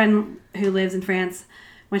best friend who lives in France,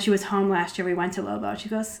 when she was home last year, we went to Lobo. She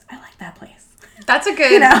goes, "I like that place." That's a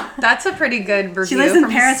good. You know? That's a pretty good review lives in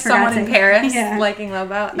from Paris, for someone God's in sake. Paris Yeah. liking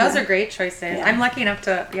Lobo. Those Yeah. are great choices. Yeah. I'm lucky enough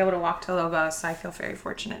to be able to walk to Lobo, so I feel very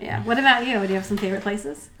fortunate. Yeah. What about you? Do you have some favorite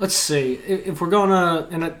places? Let's see. If we're going to,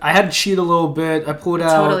 and I had to cheat a little bit. I pulled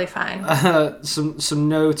out Totally fine. some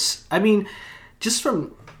notes. I mean, just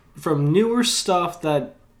from newer stuff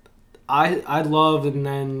that I loved, and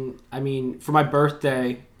then I mean, for my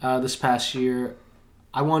birthday this past year,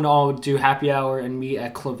 I wanted to all do happy hour and meet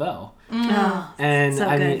at Clavel. Oh, And so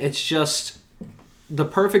I mean, good. it's just the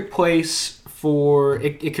perfect place for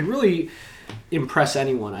it. It could really impress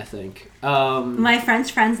anyone, I think. My friends'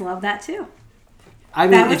 friends love that too. I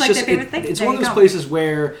mean, That was it's like just their favorite thing. it's There one of you those go. places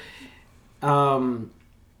where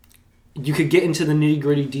you could get into the nitty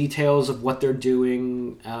gritty details of what they're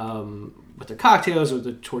doing with their cocktails or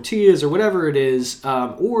the tortillas or whatever it is,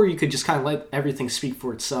 or you could just kind of let everything speak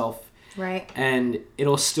for itself. Right. And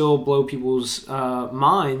it'll still blow people's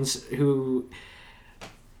minds who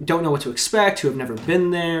don't know what to expect, who have never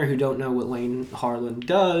been there, who don't know what Lane Harlan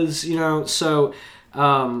does, you know. So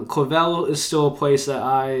Clavel is still a place that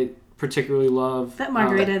I particularly love. That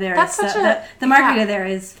margarita there. That's is such a- the margarita yeah. there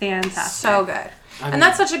is fantastic. So good. I mean- And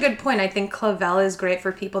that's such a good point. I think Clavel is great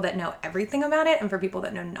for people that know everything about it and for people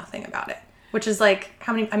that know nothing about it. Which is like,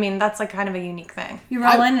 that's like kind of a unique thing. You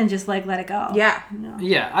roll in and just like let it go. Yeah. No.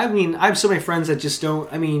 Yeah, I mean, I have so many friends that just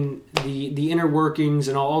don't. I mean, the inner workings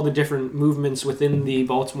and all the different movements within the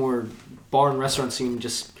Baltimore bar and restaurant scene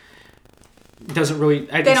just doesn't really.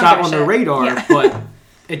 It's don't not give a on their shit. radar, Yeah. but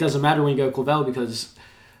it doesn't matter when you go to Clavel because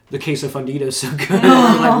the queso fundido is so good,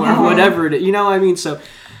 like whatever it is, you know what I mean. So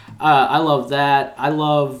I love that. I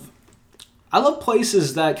love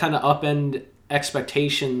places that kind of upend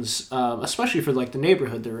expectations, especially for like the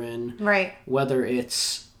neighborhood they're in. Right. Whether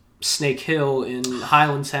it's Snake Hill in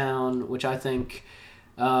Highlandtown, which I think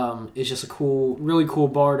is just a really cool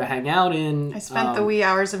bar to hang out in. I spent the wee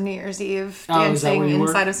hours of New Year's Eve Oh, is that dancing where you were?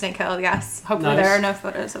 inside of Snake Hill. Yes. Hopefully Nice. there are no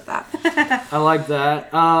photos of that. I like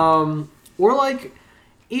that. Or like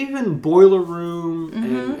even Boiler Room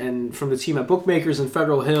and from the team at Bookmakers and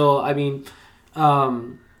Federal Hill. I mean,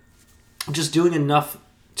 just doing enough,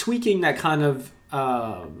 tweaking that kind of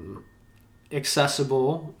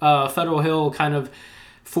accessible Federal Hill kind of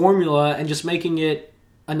formula and just making it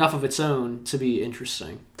enough of its own to be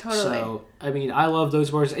interesting. Totally. So, I mean, I love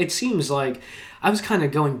those bars. It seems like I was kind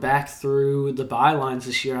of going back through the bylines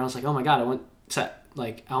this year. And I was like, oh my God, I went to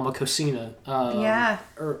like Alma Cocina Yeah.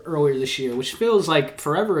 earlier this year, which feels like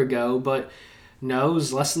forever ago, but no, it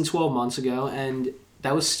was less than 12 months ago. And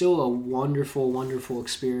that was still a wonderful, wonderful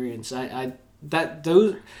experience.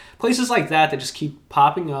 Those places like that just keep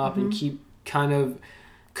popping up and keep kind of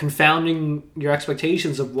confounding your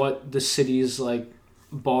expectations of what the city's like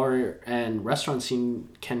bar and restaurant scene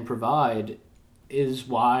can provide is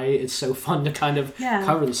why it's so fun to kind of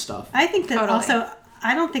cover the stuff. I think that Totally. also,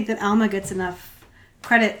 I don't think that Alma gets enough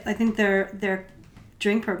credit. I think their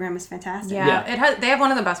drink program is fantastic. Yeah. They have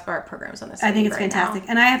one of the best bar programs in the city. I think it's right fantastic. now.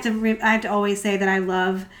 And I have to always say that I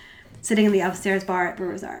love sitting in the upstairs bar at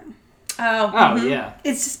Brewers Art. Oh. Oh, yeah.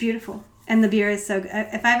 It's just beautiful. And the beer is so good.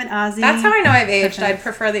 If I have an Aussie... That's how I know I've aged. I'd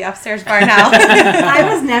prefer the upstairs bar now. I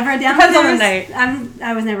was never Depends on the downstairs. night.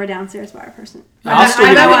 I was never a downstairs bar person. I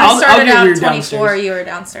bet when you started give out you at 24, downstairs. you were a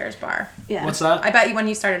downstairs bar. Yeah. What's that? I bet you when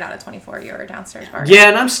you started out at 24, you were a downstairs bar. Yeah,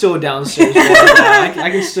 and I'm still a downstairs bar. I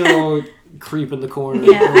can still creep in the corner.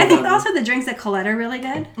 Yeah, I think also the drinks at Colette are really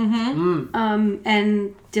good. Mm-hmm.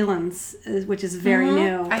 And Dylan's, which is very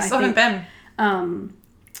new. I still haven't been.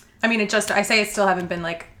 I mean, I say I still haven't been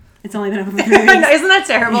like... It's only been open for 3 weeks. Isn't that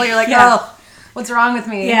terrible? You're like, Yeah. oh, what's wrong with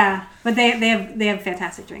me? Yeah, but they have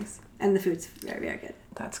fantastic drinks, and the food's very, very good.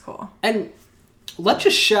 That's cool. And let's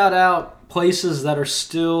just shout out places that are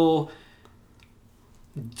still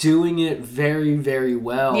doing it very, very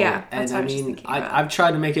well. Yeah, and that's what I was just thinking about. I've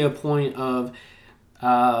tried to make it a point of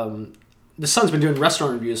the Sun's been doing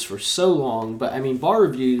restaurant reviews for so long, but I mean bar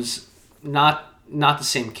reviews not the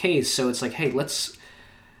same case. So it's like, hey, let's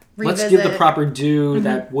give the proper due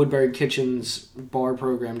that Woodbury Kitchen's bar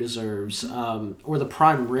program deserves, or the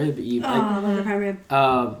prime rib even. I love the prime rib.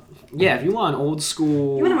 Yeah, if you want old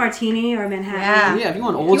school, You want a martini or a Manhattan? yeah, if you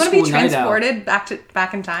want You old want to school be night out. transported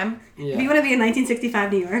back in time? Yeah. If you want to be in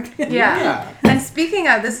 1965 New York. Yeah. And speaking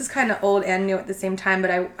of, this is kind of old and new at the same time,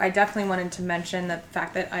 but I definitely wanted to mention the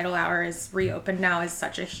fact that Idle Hour is reopened now is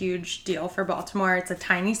such a huge deal for Baltimore. It's a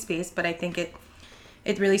tiny space, but I think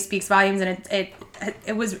it really speaks volumes, and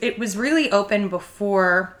it was really open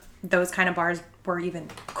before those kind of bars were even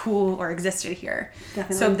cool or existed here.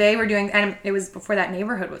 Definitely. So they were doing, and it was before that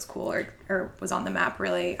neighborhood was cool or was on the map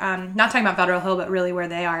really. Not talking about Federal Hill, but really where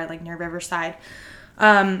they are, like near Riverside.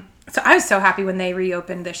 So I was so happy when they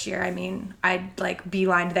reopened this year. I mean, I'd like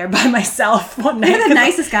beelined there by myself one night. They're the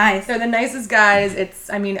nicest guys. They're the nicest guys.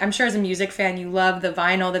 I'm sure as a music fan, you love the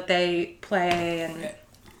vinyl that they play, and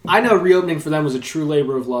I know reopening for them was a true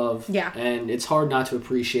labor of love. Yeah. And it's hard not to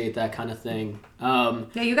appreciate that kind of thing. yeah,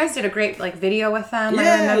 you guys did a great like video with them. I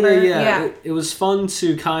Yeah. remember. It was fun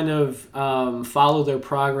to kind of follow their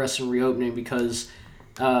progress in reopening because,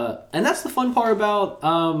 and that's the fun part about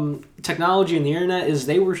technology and the internet is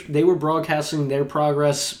they were broadcasting their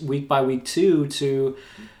progress week by week too to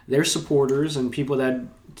their supporters and people that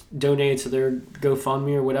donated to their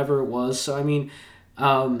GoFundMe or whatever it was. So I mean,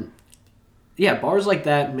 yeah, bars like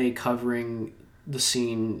that make covering the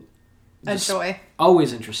scene A joy.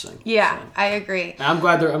 always interesting. Yeah, So, I agree. I'm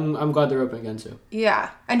glad they're open again too. Yeah.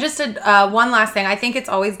 And just one last thing. I think it's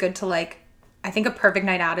always good to I think a perfect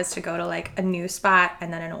night out is to go to like a new spot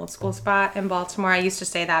and then an old school spot in Baltimore. I used to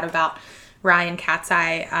say that about Ryan Cat's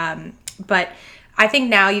Eye. But I think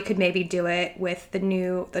now you could maybe do it with the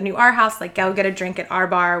new Our House, like go get a drink at our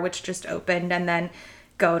bar, which just opened, and then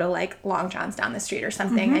go to like Long John's down the street or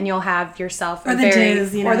something, and you'll have yourself Or the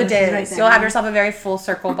Diz, or the which is Diz. right there. You'll have yourself a very full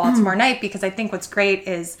circle Baltimore night, because I think what's great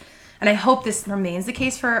is, and I hope this remains the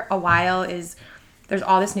case for a while, is there's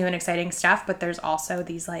all this new and exciting stuff, but there's also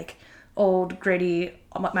these like old gritty,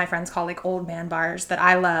 what my friends call like old man bars that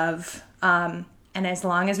I love. And as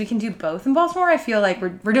long as we can do both in Baltimore, I feel like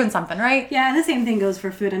we're doing something, right? Yeah, and the same thing goes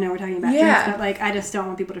for food. I know we're talking about Yeah. drinks, but like I just don't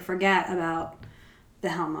want people to forget about the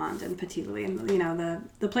Helmont and Petit Louis and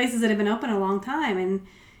the places that have been open a long time, and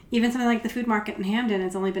even something like the Food Market in Hamden,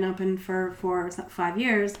 it's only been open for 5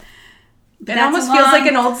 years. It almost feels like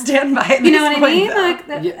an old standby. You know what I mean? Though.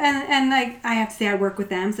 Like, Yeah. and like I have to say, I work with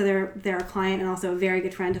them, so they're a client and also a very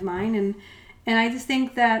good friend of mine, and I just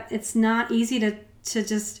think that it's not easy to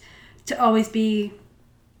always be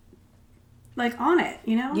like on it,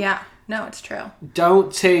 you know? Yeah, no, it's true.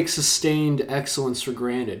 Don't take sustained excellence for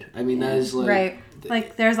granted. I mean, that is like Right.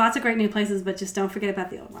 Like there's lots of great new places, but just don't forget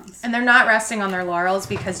about the old ones. And they're not resting on their laurels,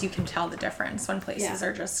 because you can tell the difference when places Yeah.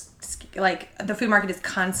 are just like the Food Market is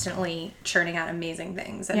constantly churning out amazing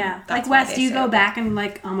things. And Yeah, that's like why Wes, they do you stay go open. back and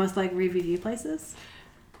like almost like review places?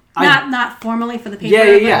 I- Not formally for the paper. Yeah,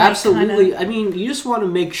 but, like, absolutely. kinda- I mean, you just want to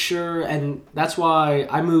make sure, and that's why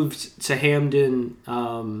I moved to Hamden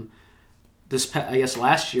I guess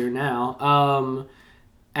last year now,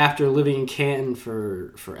 after living in Canton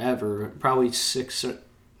for forever, probably 6 or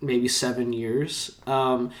maybe 7 years.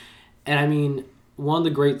 And I mean, one of the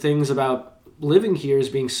great things about living here is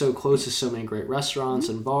being so close to so many great restaurants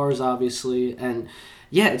and bars, obviously. And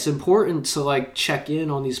yeah, it's important to like check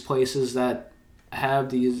in on these places that have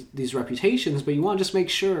these reputations, but you want to just make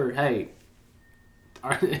sure, hey,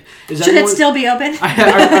 Should it still be open?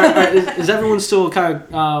 is everyone still kind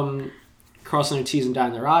of crossing their T's and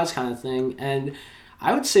dotting their I's kind of thing? And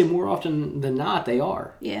I would say more often than not, they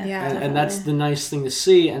are. Yeah, Yeah. And that's the nice thing to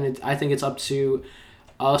see. And I think it's up to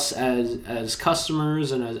us as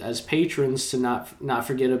customers and as patrons to not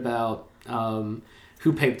forget about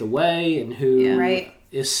who paved the way and who Right.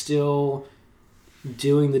 is still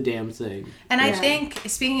doing the damn thing. And I Yeah. think,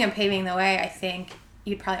 speaking of paving the way, I think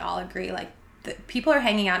you'd probably all agree, like, people are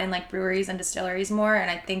hanging out in like breweries and distilleries more,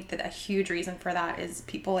 and I think that a huge reason for that is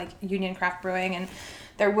people like Union Craft Brewing, and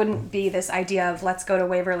there wouldn't be this idea of let's go to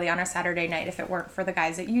Waverly on a Saturday night if it weren't for the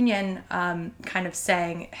guys at Union kind of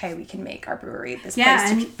saying, hey, we can make our brewery this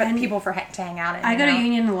place and people to hang out in. I go to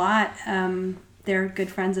Union a lot. They're good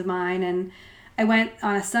friends of mine, and I went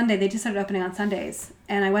on a Sunday. They just started opening on Sundays,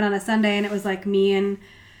 and I went on a Sunday, and it was like me and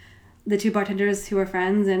the two bartenders who were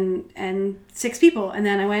friends and 6 people. And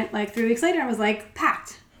then I went like 3 weeks later and was like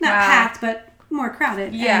packed. Not packed, but more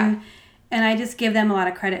crowded. Yeah. And I just give them a lot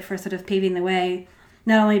of credit for sort of paving the way,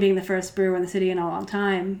 not only being the first brewer in the city in a long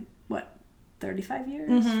time, 35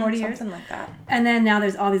 years, 40 years? Something like that. And then now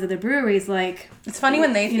there's all these other breweries like... It's funny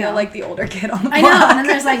when they feel like the older kid on the block. I know. And then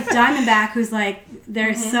there's like Diamondback, who's like,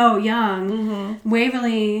 they're so young.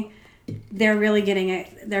 Waverly, they're really getting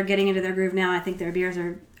it. They're getting into their groove now. I think their beers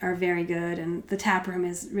are very good, and the tap room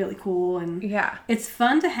is really cool, and it's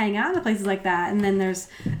fun to hang out at places like that. And then there's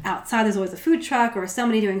always a food truck or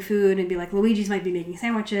somebody doing food, and be like Luigi's might be making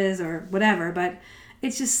sandwiches or whatever, but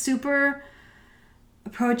it's just super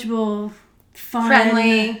approachable, fun,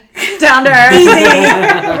 friendly, down to earth, easy,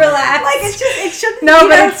 relaxed. Like it shouldn't. No,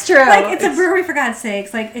 but it's true. Like it's a brewery, for God's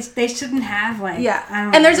sakes. Like they shouldn't have like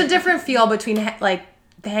and there's a different feel between like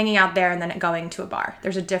hanging out there and then going to a bar.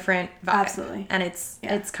 There's a different vibe. Absolutely. And it's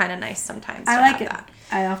kind of nice sometimes. I like it. That.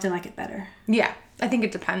 I often like it better. Yeah. I think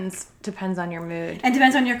it depends on your mood. And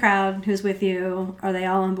depends on your crowd, who's with you. Are they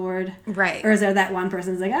all on board? Right. Or is there that one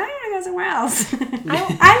person who's like, I want to go somewhere else.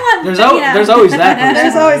 I want. There's always that person.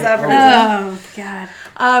 There's always that person. Oh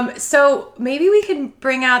God. So maybe we can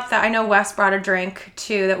bring out I know Wes brought a drink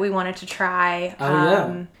too that we wanted to try.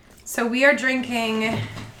 Yeah. So we are drinking.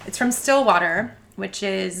 It's from Stillwater, which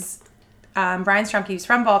is Brian Strumke. He's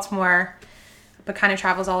from Baltimore, but kind of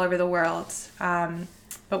travels all over the world.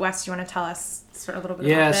 But Wes, do you want to tell us sort of a little bit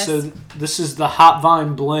about this? Yeah, so this is the Hop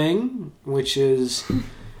Vine Bling, which is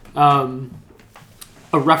a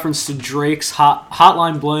reference to Drake's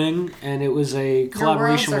Hotline Bling, and it was a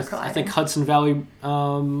collaboration with, I think, Hudson Valley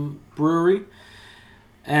Brewery.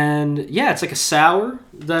 And yeah, it's like a sour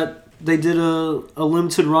that they did a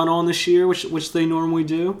limited run on this year, which they normally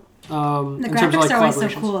do. The in terms of, graphics like, are always so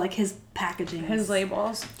collaborations. cool. Like his packaging, His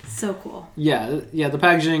labels. so cool. Yeah, the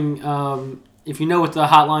packaging. If you know what the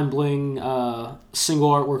Hotline Bling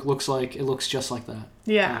single artwork looks like, it looks just like that.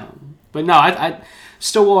 Yeah. But no, I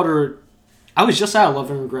Stillwater. I was just at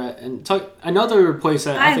Love and Regret, and another place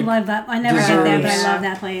that I think love that. I never been there, but I love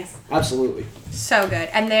that place. Absolutely. So good.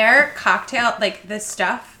 And their cocktail, like the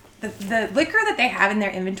stuff, the liquor that they have in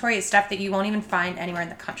their inventory is stuff that you won't even find anywhere in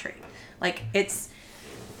the country. Like it's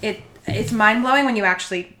mind blowing when you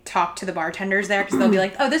actually talk to the bartenders there, because they'll be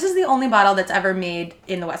like, "Oh, this is the only bottle that's ever made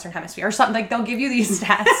in the Western Hemisphere," or something. Like they'll give you these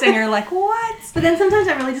stats, and you're like, "What?" But then sometimes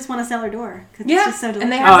I really just want a cellar door because it's just so delicious.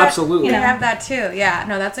 And they have absolutely. They have that too. Yeah,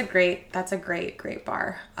 no, that's a great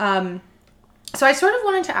bar. So I sort of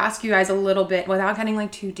wanted to ask you guys a little bit, without getting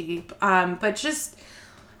like too deep, but just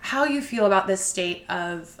how you feel about this state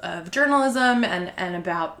of journalism and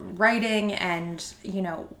about writing, and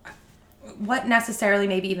what necessarily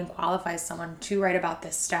maybe even qualifies someone to write about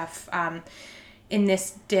this stuff in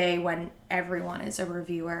this day when everyone is a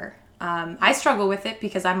reviewer. I struggle with it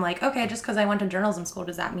because I'm like, okay, just because I went to journalism school,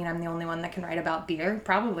 does that mean I'm the only one that can write about beer?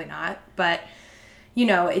 Probably not. But,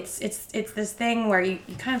 it's this thing where you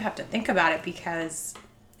kind of have to think about it because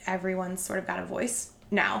everyone's sort of got a voice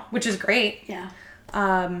now, which is great. Yeah.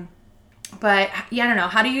 But yeah, I don't know.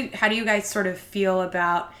 How do you guys sort of feel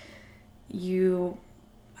about you?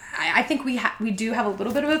 I think we do have a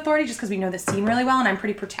little bit of authority just because we know the scene really well, and I'm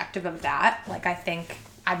pretty protective of that. Like, I think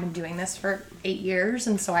I've been doing this for 8 years,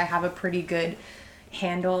 and so I have a pretty good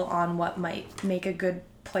handle on what might make a good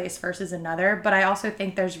place versus another. But I also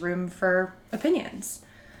think there's room for opinions.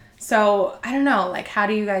 So I don't know, like, how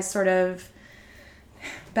do you guys sort of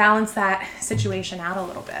balance that situation out a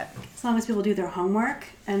little bit? As long as people do their homework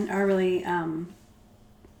and are really,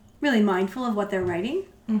 really mindful of what they're writing.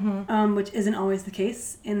 Mm-hmm. Which isn't always the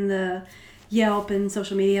case in the Yelp and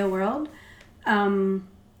social media world. I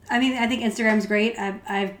think Instagram's great.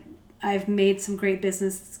 I've made some great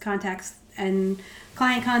business contacts and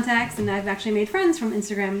client contacts, and I've actually made friends from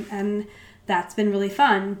Instagram, and that's been really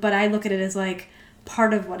fun. But I look at it as like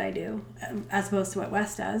part of what I do, as opposed to what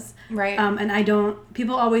Wes does. Right. And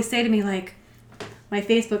people always say to me, like, my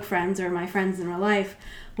Facebook friends or my friends in real life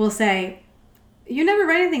will say, "You never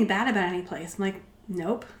write anything bad about any place." I'm like,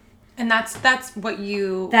 nope. And that's what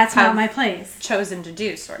you That's have not my place. chosen to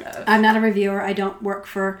do, sort of. I'm not a reviewer. I don't work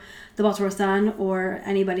for the Baltimore Sun or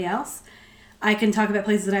anybody else. I can talk about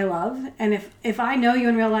places that I love, and if I know you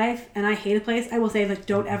in real life and I hate a place, I will say, like,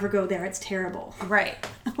 don't ever go there. It's terrible. Right.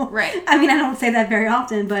 Right. I mean, I don't say that very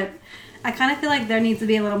often, but I kind of feel like there needs to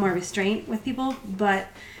be a little more restraint with people, but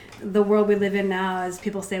the world we live in now is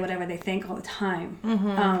people say whatever they think all the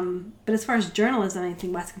time. But as far as journalism, I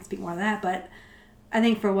think Wes can speak more to that, but I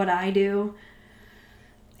think for what I do,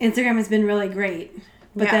 Instagram has been really great.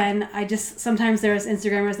 But then sometimes there's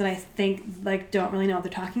Instagrammers that I think, like, don't really know what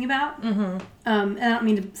they're talking about. And I don't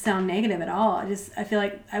mean to sound negative at all. I feel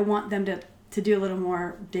like I want them to do a little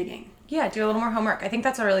more digging. Yeah, do a little more homework. I think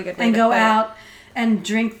that's a really good way and to go put it. out and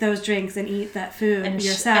drink those drinks and eat that food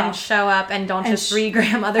yourself. And show up and don't just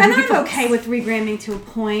regram other people. people. And I'm okay with regramming to a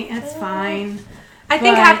point. It's fine.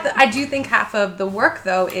 I do think half of the work,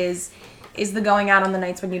 though, is the going out on the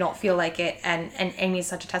nights when you don't feel like it, and Amy's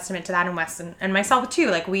such a testament to that, and Wes and myself too.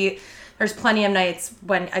 Like, there's plenty of nights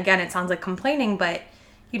when, again, it sounds like complaining, but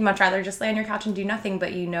you'd much rather just lay on your couch and do nothing,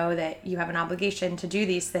 but you know that you have an obligation to do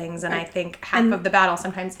these things, and I think half of the battle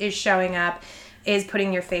sometimes is showing up, is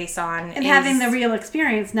putting your face on, and having the real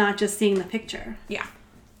experience, not just seeing the picture. Yeah.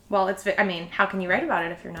 Well, how can you write about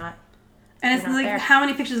it if you're not? And it's like, how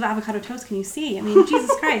many pictures of avocado toast can you see? I mean,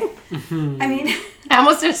 Jesus Christ. I mean... I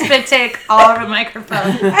almost did a spit take all over the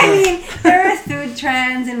microphone. I mean, there are food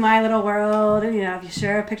trends in my little world. And, if you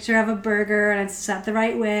share a picture of a burger and it's set the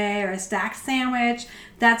right way, or a stacked sandwich,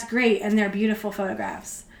 that's great. And they're beautiful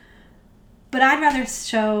photographs. But I'd rather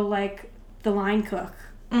show, like, the line cook,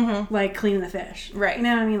 like, cleaning the fish. Right. You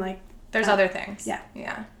know what I mean? Like... There's other things. Yeah.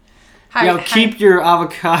 Yeah. Keep your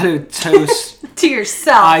avocado toast to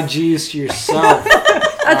yourself. IGs to yourself.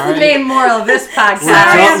 That's the main moral of this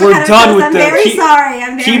podcast. We're done with them. them. I'm very Keep them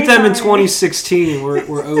sorry. in 2016.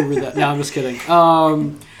 We're over that. No, I'm just kidding.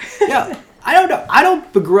 Yeah, I don't know. I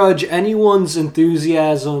don't begrudge anyone's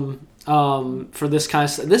enthusiasm for this kind of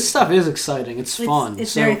stuff. This stuff is exciting. It's fun.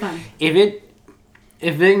 It's very fun.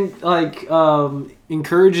 If it like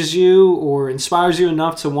encourages you or inspires you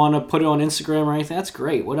enough to want to put it on Instagram or anything, that's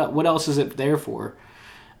great. What else is it there for?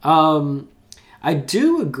 I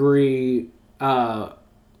do agree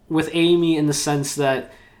with Amy in the sense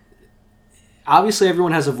that obviously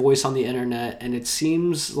everyone has a voice on the internet, and it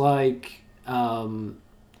seems like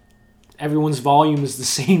everyone's volume is the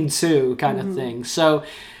same too, kind of thing. So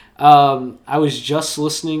I was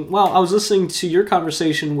listening to your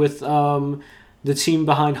conversation with the team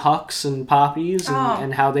behind Hux and Poppies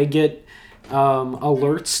and how they get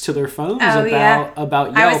alerts to their phones about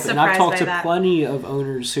Yelp. And I've talked to plenty of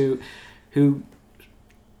owners who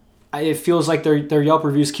it feels like their Yelp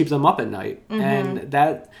reviews keep them up at night. And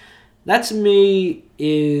that to me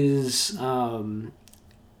is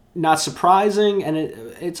not surprising, and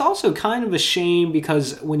it's also kind of a shame,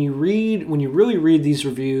 because when you really read these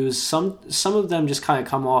reviews, some of them just kind of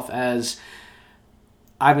come off as,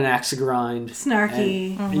 I have an axe to grind.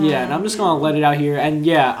 Snarky. And I'm just going to let it out here. And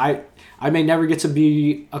I may never get to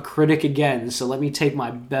be a critic again, so let me take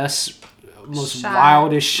my best, most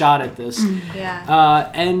wildest shot at this.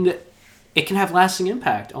 And it can have lasting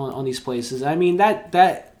impact on these places. I mean, that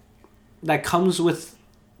comes with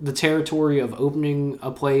the territory of opening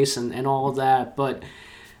a place and all of that. But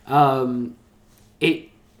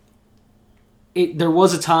there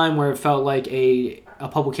was a time where it felt like a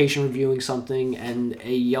publication reviewing something and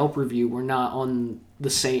a Yelp review were not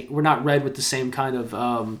read with the same kind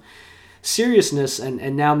of seriousness,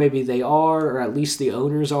 and now maybe they are, or at least the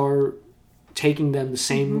owners are taking them the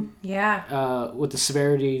same with the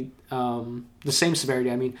severity, the same severity,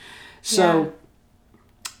 I mean. So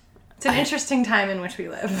it's an interesting time in which we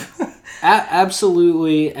live.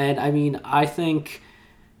 Absolutely. And I mean, I think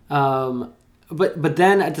but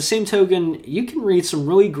then at the same token, you can read some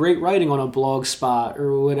really great writing on a blog spot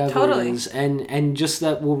or whatever it is, and just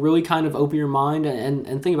that will really kind of open your mind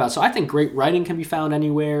and think about it. So I think great writing can be found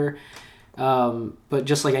anywhere, but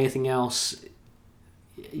just like anything else,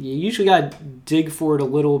 you usually got to dig for it a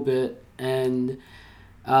little bit. And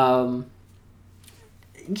I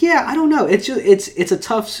don't know. It's a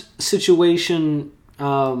tough situation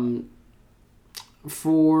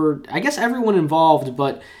for, I guess, everyone involved,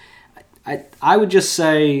 but I would just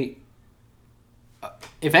say,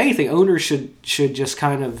 if anything, owners should just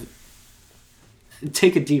kind of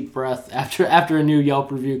take a deep breath after a new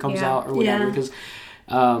Yelp review comes out or whatever, because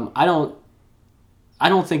I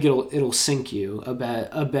don't think it'll sink you a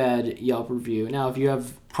bad Yelp review. Now, if you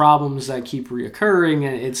have problems that keep reoccurring,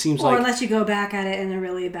 and it seems like, unless you go back at it in a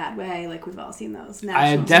really bad way, like we've all seen those. I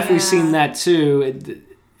have definitely seen that too.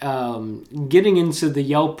 Getting into the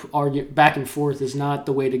Yelp back and forth is not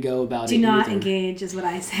the way to go about it. Do not engage, is what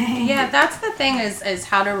I say. Yeah, that's the thing, is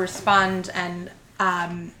how to respond. And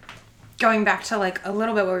going back to like a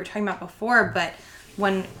little bit what we were talking about before, but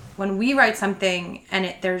when we write something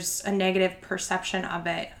and there's a negative perception of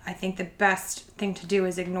it, I think the best thing to do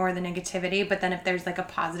is ignore the negativity. But then if there's like a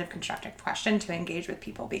positive, constructive question, to engage with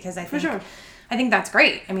people, because I think that's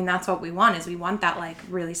great. I mean, that's what we want, is we want that like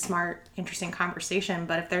really smart, interesting conversation.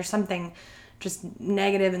 But if there's something just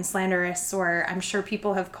negative and slanderous, or I'm sure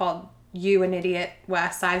people have called you an idiot,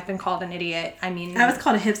 Wes. I've been called an idiot. I mean, I was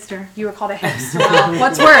called a hipster. You were called a hipster. Well,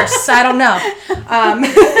 what's worse? I don't know.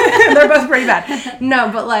 They're both pretty bad.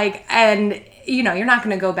 No, but like, and you know, you're not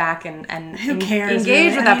going to go back and who cares, engage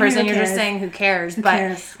really? with that person. Who You're cares? just saying who cares. Who but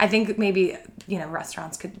cares? I think maybe, you know,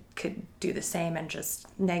 restaurants could do the same, and just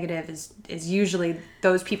negative is usually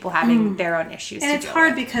those people having their own issues. And it's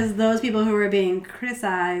hard because those people who are being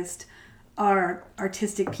criticized are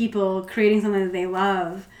artistic people creating something that they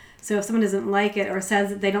love. So if someone doesn't like it or says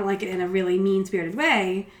that they don't like it in a really mean-spirited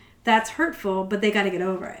way, that's hurtful, but they got to get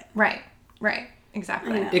over it. Right,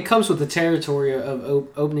 exactly. You know. It comes with the territory of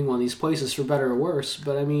opening one of these places, for better or worse.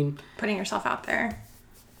 But I mean, Putting yourself out there.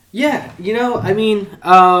 yeah, you know, I mean,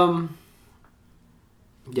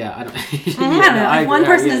 yeah, I don't. I don't know. If one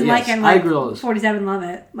person is liking I agree with all this. 47, love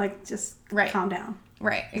it. Like, just Right. calm down.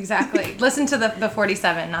 Right, exactly. Listen to the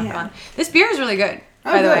 47, not the Yeah. one. This beer is really good,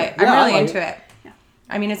 Oh, by the good. way. Yeah, I'm I really like into it.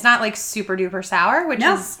 I mean, it's not like super duper sour, which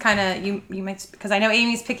No. is kind of, you might, because I know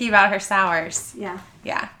Amy's picky about her sours. Yeah.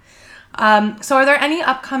 Yeah. So are there any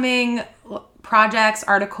upcoming projects,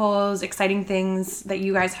 articles, exciting things that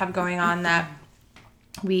you guys have going on that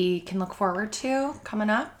we can look forward to coming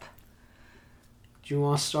up? Do you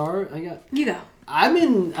want to start? You go.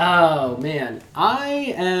 Oh man,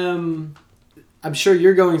 I'm sure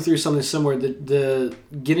you're going through something similar. The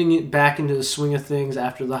getting it back into the swing of things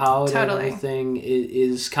after the holiday and Totally. everything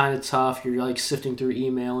is kind of tough. You're like sifting through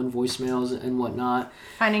email and voicemails and whatnot.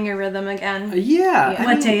 Finding your rhythm again. Yeah. Yeah.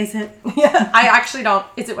 What day is it? Yeah. I actually don't.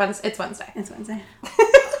 It's Wednesday. It's Wednesday.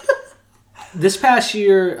 This past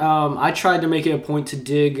year, I tried to make it a point to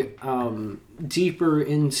dig deeper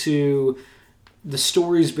into the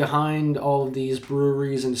stories behind all of these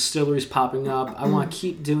breweries and distilleries popping up. I want to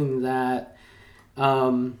keep doing that.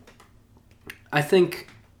 I think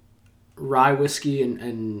rye whiskey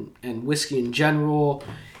and whiskey in general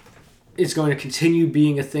is going to continue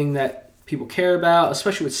being a thing that people care about,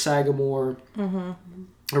 especially with Sagamore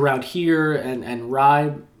around here and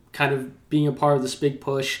rye kind of being a part of this big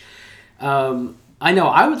push. I know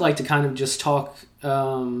I would like to kind of just talk.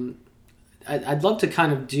 I'd love to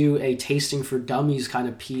kind of do a tasting for dummies kind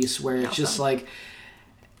of piece where it's just like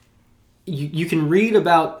you can read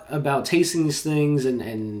about tasting these things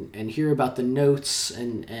and hear about the notes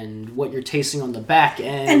and what you're tasting on the back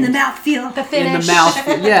end And the mouthfeel. The finish. and the mouth.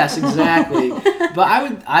 Yes, exactly. But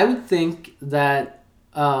I would think that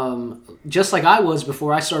just like I was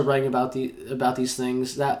before I started writing about these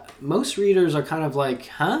things, that most readers are kind of like,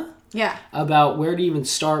 huh? Yeah. About where to even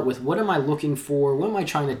start with. What am I looking for? What am I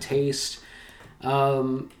trying to taste?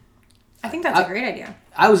 I think that's a great idea.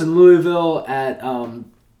 I was in Louisville at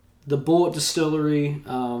the Bullet Distillery,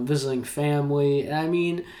 visiting family. And I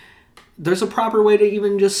mean, there's a proper way to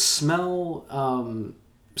even just smell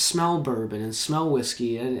bourbon and smell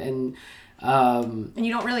whiskey and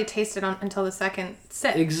you don't really taste it until the second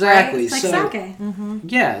sip. exactly. Right? It's like sake.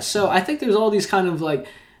 Yeah, so I think there's all these kind of like,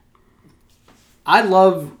 I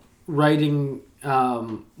love writing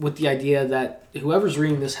with the idea that whoever's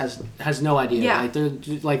reading this has no idea. Yeah. Like they're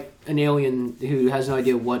like an alien who has no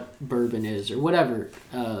idea what bourbon is or whatever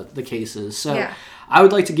the case is. So Yeah. I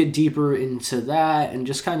would like to get deeper into that and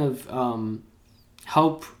just kind of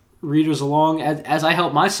help readers along as I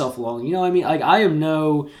help myself along. You know what I mean? Like I am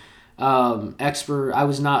no expert. I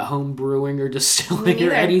was not home brewing or distilling or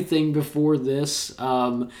neither. anything before this.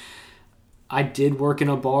 I did work in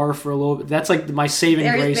a bar for a little bit. That's like my saving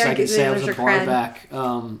grace. I could say I was a there's bar your cred. back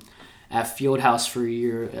at Fieldhouse for a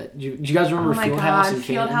year. Do you guys remember Oh my Fieldhouse God, in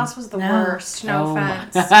Canton? Fieldhouse was the No. worst. No Oh my-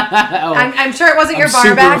 offense. Oh, I'm sure it wasn't your I'm bar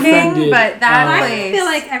super backing, offended. but that I I place. feel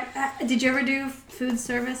like, did you ever do food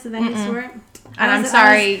service of any sort? And I'm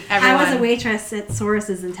sorry, I was a everyone. waitress at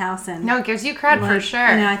Sources in Towson. No, it gives you cred for Like, sure.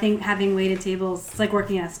 You know, I think having waited tables, it's like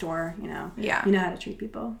working at a store, you know. Yeah. You know how to treat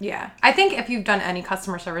people. Yeah. I think if you've done any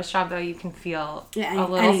customer service job, though, you can feel Yeah, a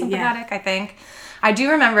little any- sympathetic, I think. I do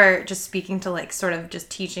remember just speaking to, like, sort of just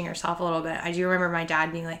teaching yourself a little bit. I do remember my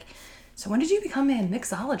dad being like, so when did you become a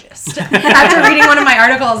mixologist? After reading one of my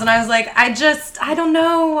articles. And I was like, I don't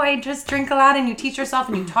know. I just drink a lot, and you teach yourself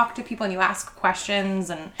and you talk to people and you ask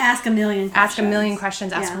questions and Ask a million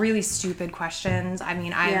questions. ask really stupid questions. I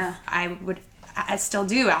mean, I I still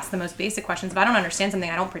do ask the most basic questions. If I don't understand something,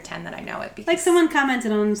 I don't pretend that I know it. Because Like someone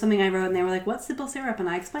commented on something I wrote and they were like, what's simple syrup? And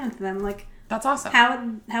I explained it to them. Like, that's awesome.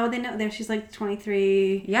 how would they know? There, she's like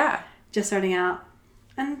 23, Yeah. just starting out.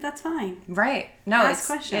 And that's fine. Right. No, Ask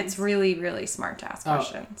questions. it's really, really smart to ask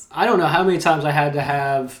questions. I don't know how many times I had to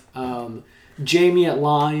have Jamie at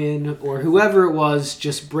Lion or whoever it was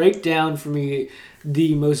just break down for me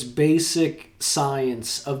the most basic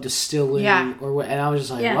science of distilling, or what, and I was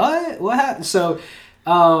just like, what happened? So,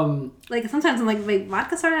 like sometimes I'm like, wait,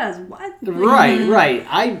 vodka started out as what? right.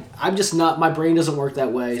 I'm just not. My brain doesn't work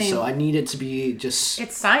that way, Same. so I need it to be just.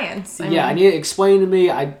 It's science. I I need it explained to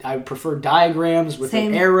me. I prefer diagrams with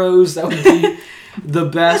Same. arrows. That would be the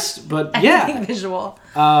best. But anything visual.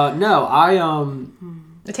 No,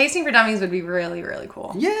 The tasting for dummies would be really, really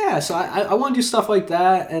cool. Yeah, so I want to do stuff like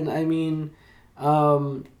that, and I mean,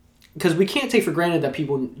 because we can't take for granted that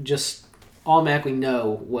people just automatically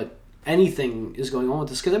know what anything is going on with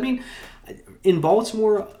this. Because I mean, in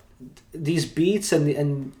Baltimore, these beats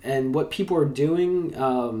and what people are doing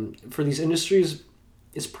for these industries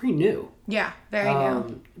is pretty new. Yeah, very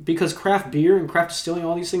new. Because craft beer and craft distilling,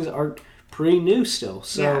 all these things are pretty new still.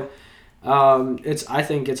 So. I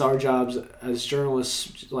think it's our jobs as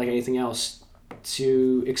journalists, like anything else,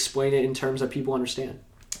 to explain it in terms that people understand.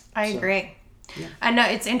 I agree. Yeah. I know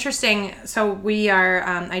it's interesting. So we are.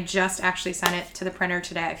 I just actually sent it to the printer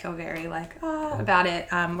today. I feel very about it.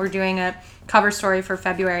 We're doing a cover story for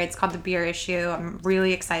February. It's called The Beer Issue. I'm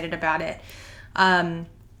really excited about it. And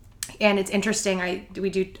it's interesting.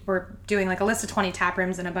 We're doing like a list of 20 tap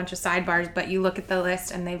rooms and a bunch of sidebars. But you look at the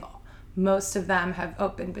list, and most of them have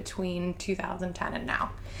opened between 2010 and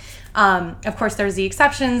now. Of course, there's the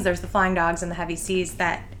exceptions. There's the Flying Dogs and the Heavy Seas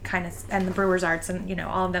that and the Brewers Arts and,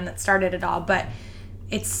 all of them that started it all. But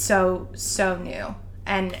it's so, so new.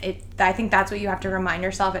 And I think that's what you have to remind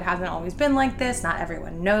yourself. It hasn't always been like this. Not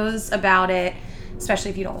everyone knows about it,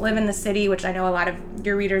 especially if you don't live in the city, which I know a lot of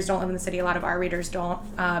your readers don't live in the city. A lot of our readers don't.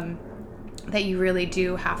 That you really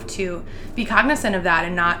do have to be cognizant of that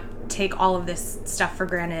and not take all of this stuff for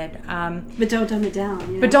granted. But don't dumb it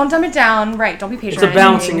down. But don't dumb it down. Right. Don't be patient. It's a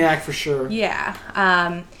balancing act for sure.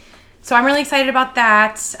 Yeah. So I'm really excited about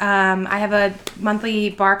that. I have a monthly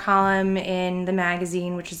bar column in the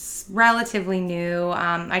magazine, which is relatively new.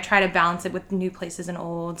 I try to balance it with new places and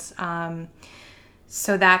old.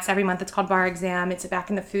 So that's every month. It's called Bar Exam. It's back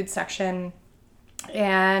in the food section.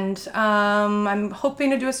 And I'm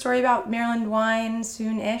hoping to do a story about Maryland wine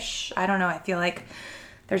soon-ish. I don't know. I feel like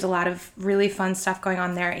there's a lot of really fun stuff going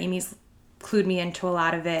on there. Amy's clued me into a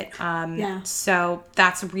lot of it. So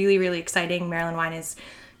that's really, really exciting. Maryland wine is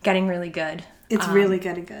getting really good. It's really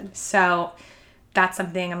good. So that's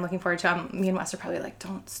something I'm looking forward to. Me and Wes are probably like,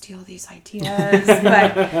 don't steal these ideas.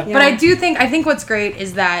 But I think what's great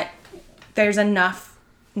is that there's enough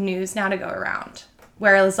news now to go around.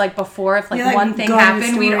 Whereas like before, if one thing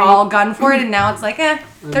happened, we'd all gun for it. And now it's like,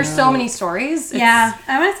 there's so many stories. I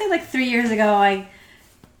want to say like 3 years ago, I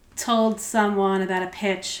told someone about a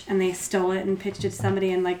pitch and they stole it and pitched it to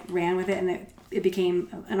somebody and like ran with it and it became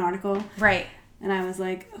an article. Right. And I was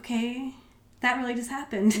like, okay, that really just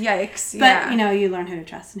happened. Yikes. But you learn who to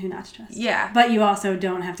trust and who not to trust. Yeah. But you also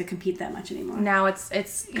don't have to compete that much anymore. Now it's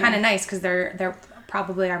kind of nice because there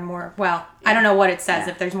probably are more, I don't know what it says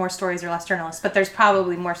if there's more stories or less journalists, but there's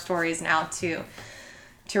probably more stories now to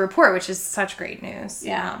report, which is such great news.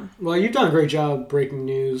 Yeah. Well, you've done a great job breaking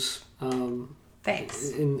news. Thanks.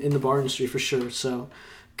 In the bar industry for sure. So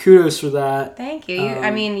kudos for that. Thank you.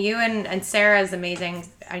 You and Sarah is amazing.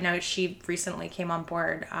 I know she recently came on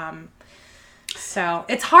board. So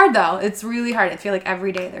it's hard though. It's really hard. I feel like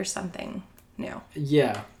every day there's something new.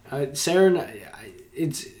 Yeah. Sarah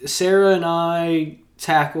and I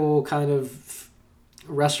tackle kind of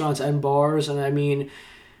restaurants and bars, and I mean,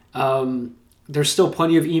 there's still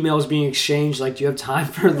plenty of emails being exchanged. Like, do you have time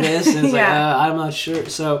for this? And it's I'm not sure.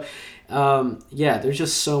 So, there's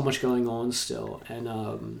just so much going on still,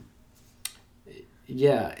 and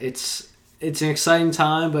it's an exciting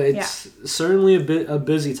time, but it's certainly a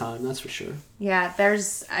busy time. That's for sure. Yeah,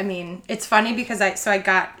 it's funny because I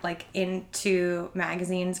got like into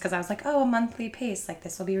magazines because I was like, a monthly pace, like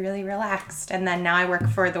this will be really relaxed. And then now I work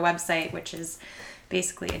for the website, which is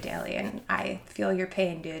basically a daily, and I feel your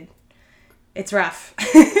pain, dude. It's rough.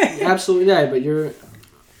 Absolutely, but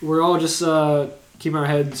we're all just keeping our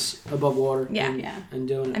heads above water. And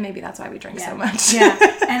doing it. And maybe that's why we drink so much. And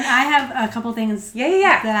I have a couple things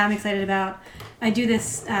that I'm excited about. I do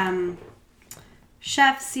this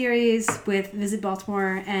chef series with Visit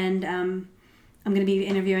Baltimore, and I'm going to be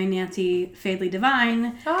interviewing Nancy Fadley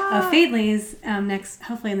Devine of Fadley's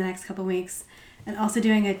hopefully in the next couple weeks. and also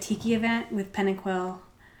doing a tiki event with Pen and Quill,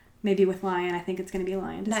 maybe with Lion. I think it's going to be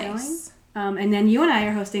Lion Distilling. Nice. And then you and I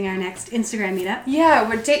are hosting our next Instagram meetup. Yeah,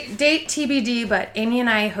 we're date TBD, but Amy and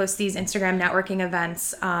I host these Instagram networking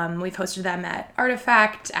events. We've hosted them at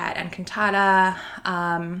Artifact, at Encantada,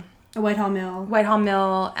 Whitehall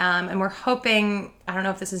Mill. And we're hoping, I don't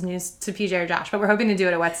know if this is news to PJ or Josh, but we're hoping to do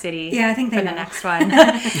it at Wet City. Yeah, I think they for know. the next one.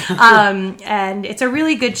 And it's a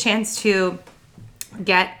really good chance to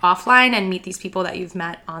get offline and meet these people that you've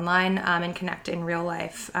met online and connect in real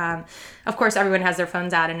life. Of course, everyone has their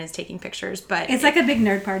phones out and is taking pictures, but It's like a big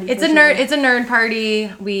nerd party. it's for a sure. nerd. It's a nerd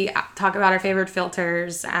party. We talk about our favorite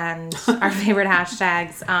filters and our favorite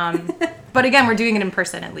hashtags. But again, we're doing it in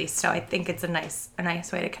person at least, so I think it's a nice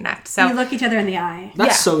way to connect. So You look each other in the eye. That's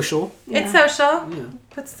Yeah. social. it's social. Yeah.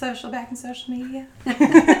 Put social back in social media.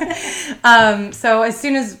 So as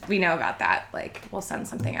soon as we know about that, like we'll send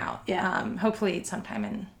something out. Yeah. Hopefully sometime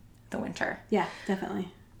in the winter. Yeah, definitely.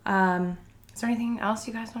 Is there anything else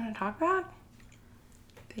you guys want to talk about?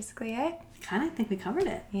 Basically it. Kind of think we covered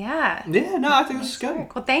it. Yeah. Yeah, no, I think this is good.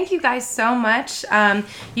 Well, thank you guys so much.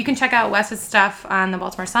 You can check out Wes's stuff on the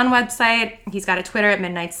Baltimore Sun website. He's got a Twitter at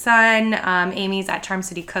Midnight Sun. Amy's at Charm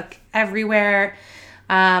City Cook everywhere.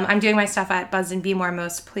 I'm doing my stuff at Buzzed and Be More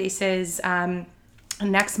most places.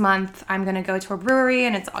 Next month, I'm going to go to a brewery,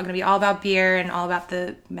 and it's going to be all about beer and all about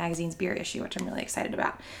the magazine's beer issue, which I'm really excited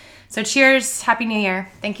about. So cheers. Happy New Year.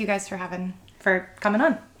 Thank you guys for coming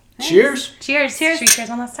on. Cheers. Cheers. Should we cheers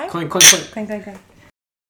one last time? Clink, clink, clink. Clink, clink, clink.